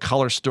seen them. The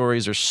color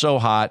stories are so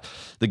hot.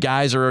 The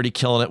guys are already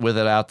killing it with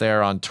it out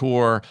there on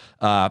tour.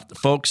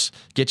 Folks,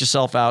 get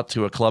yourself out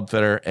to a club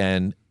fitter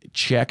and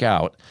check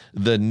out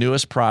the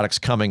newest products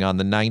coming on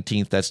the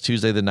 19th. That's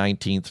Tuesday the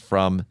 19th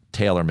from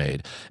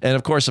TaylorMade. And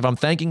of course, if I'm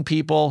thanking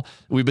people,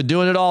 we've been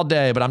doing it all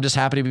day, but I'm just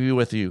happy to be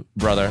with you,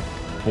 brother,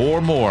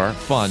 for more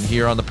fun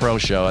here on the Pro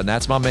Show. And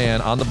that's my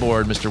man on the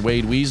board, Mr.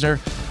 Wade Wiesner.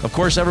 Of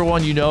course,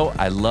 everyone,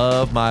 I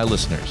love my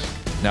listeners.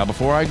 Now,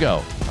 before I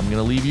go, I'm going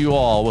to leave you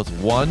all with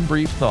one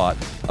brief thought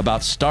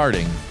about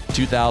starting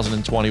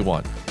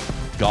 2021.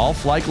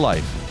 Golf, like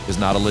life, is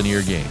not a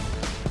linear game.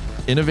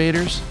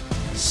 Innovators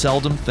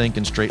seldom think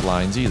in straight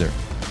lines either.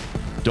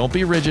 Don't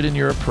be rigid in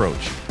your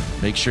approach.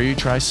 Make sure you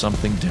try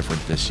something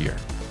different this year.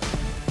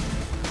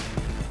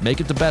 Make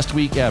it the best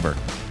week ever.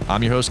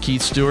 I'm your host,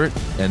 Keith Stewart,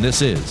 and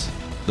this is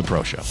The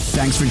Pro Show.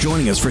 Thanks for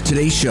joining us for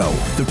today's show.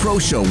 The Pro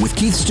Show with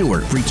Keith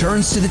Stewart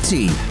returns to the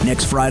tee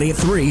next Friday at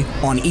 3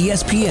 on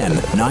ESPN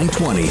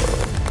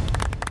 920.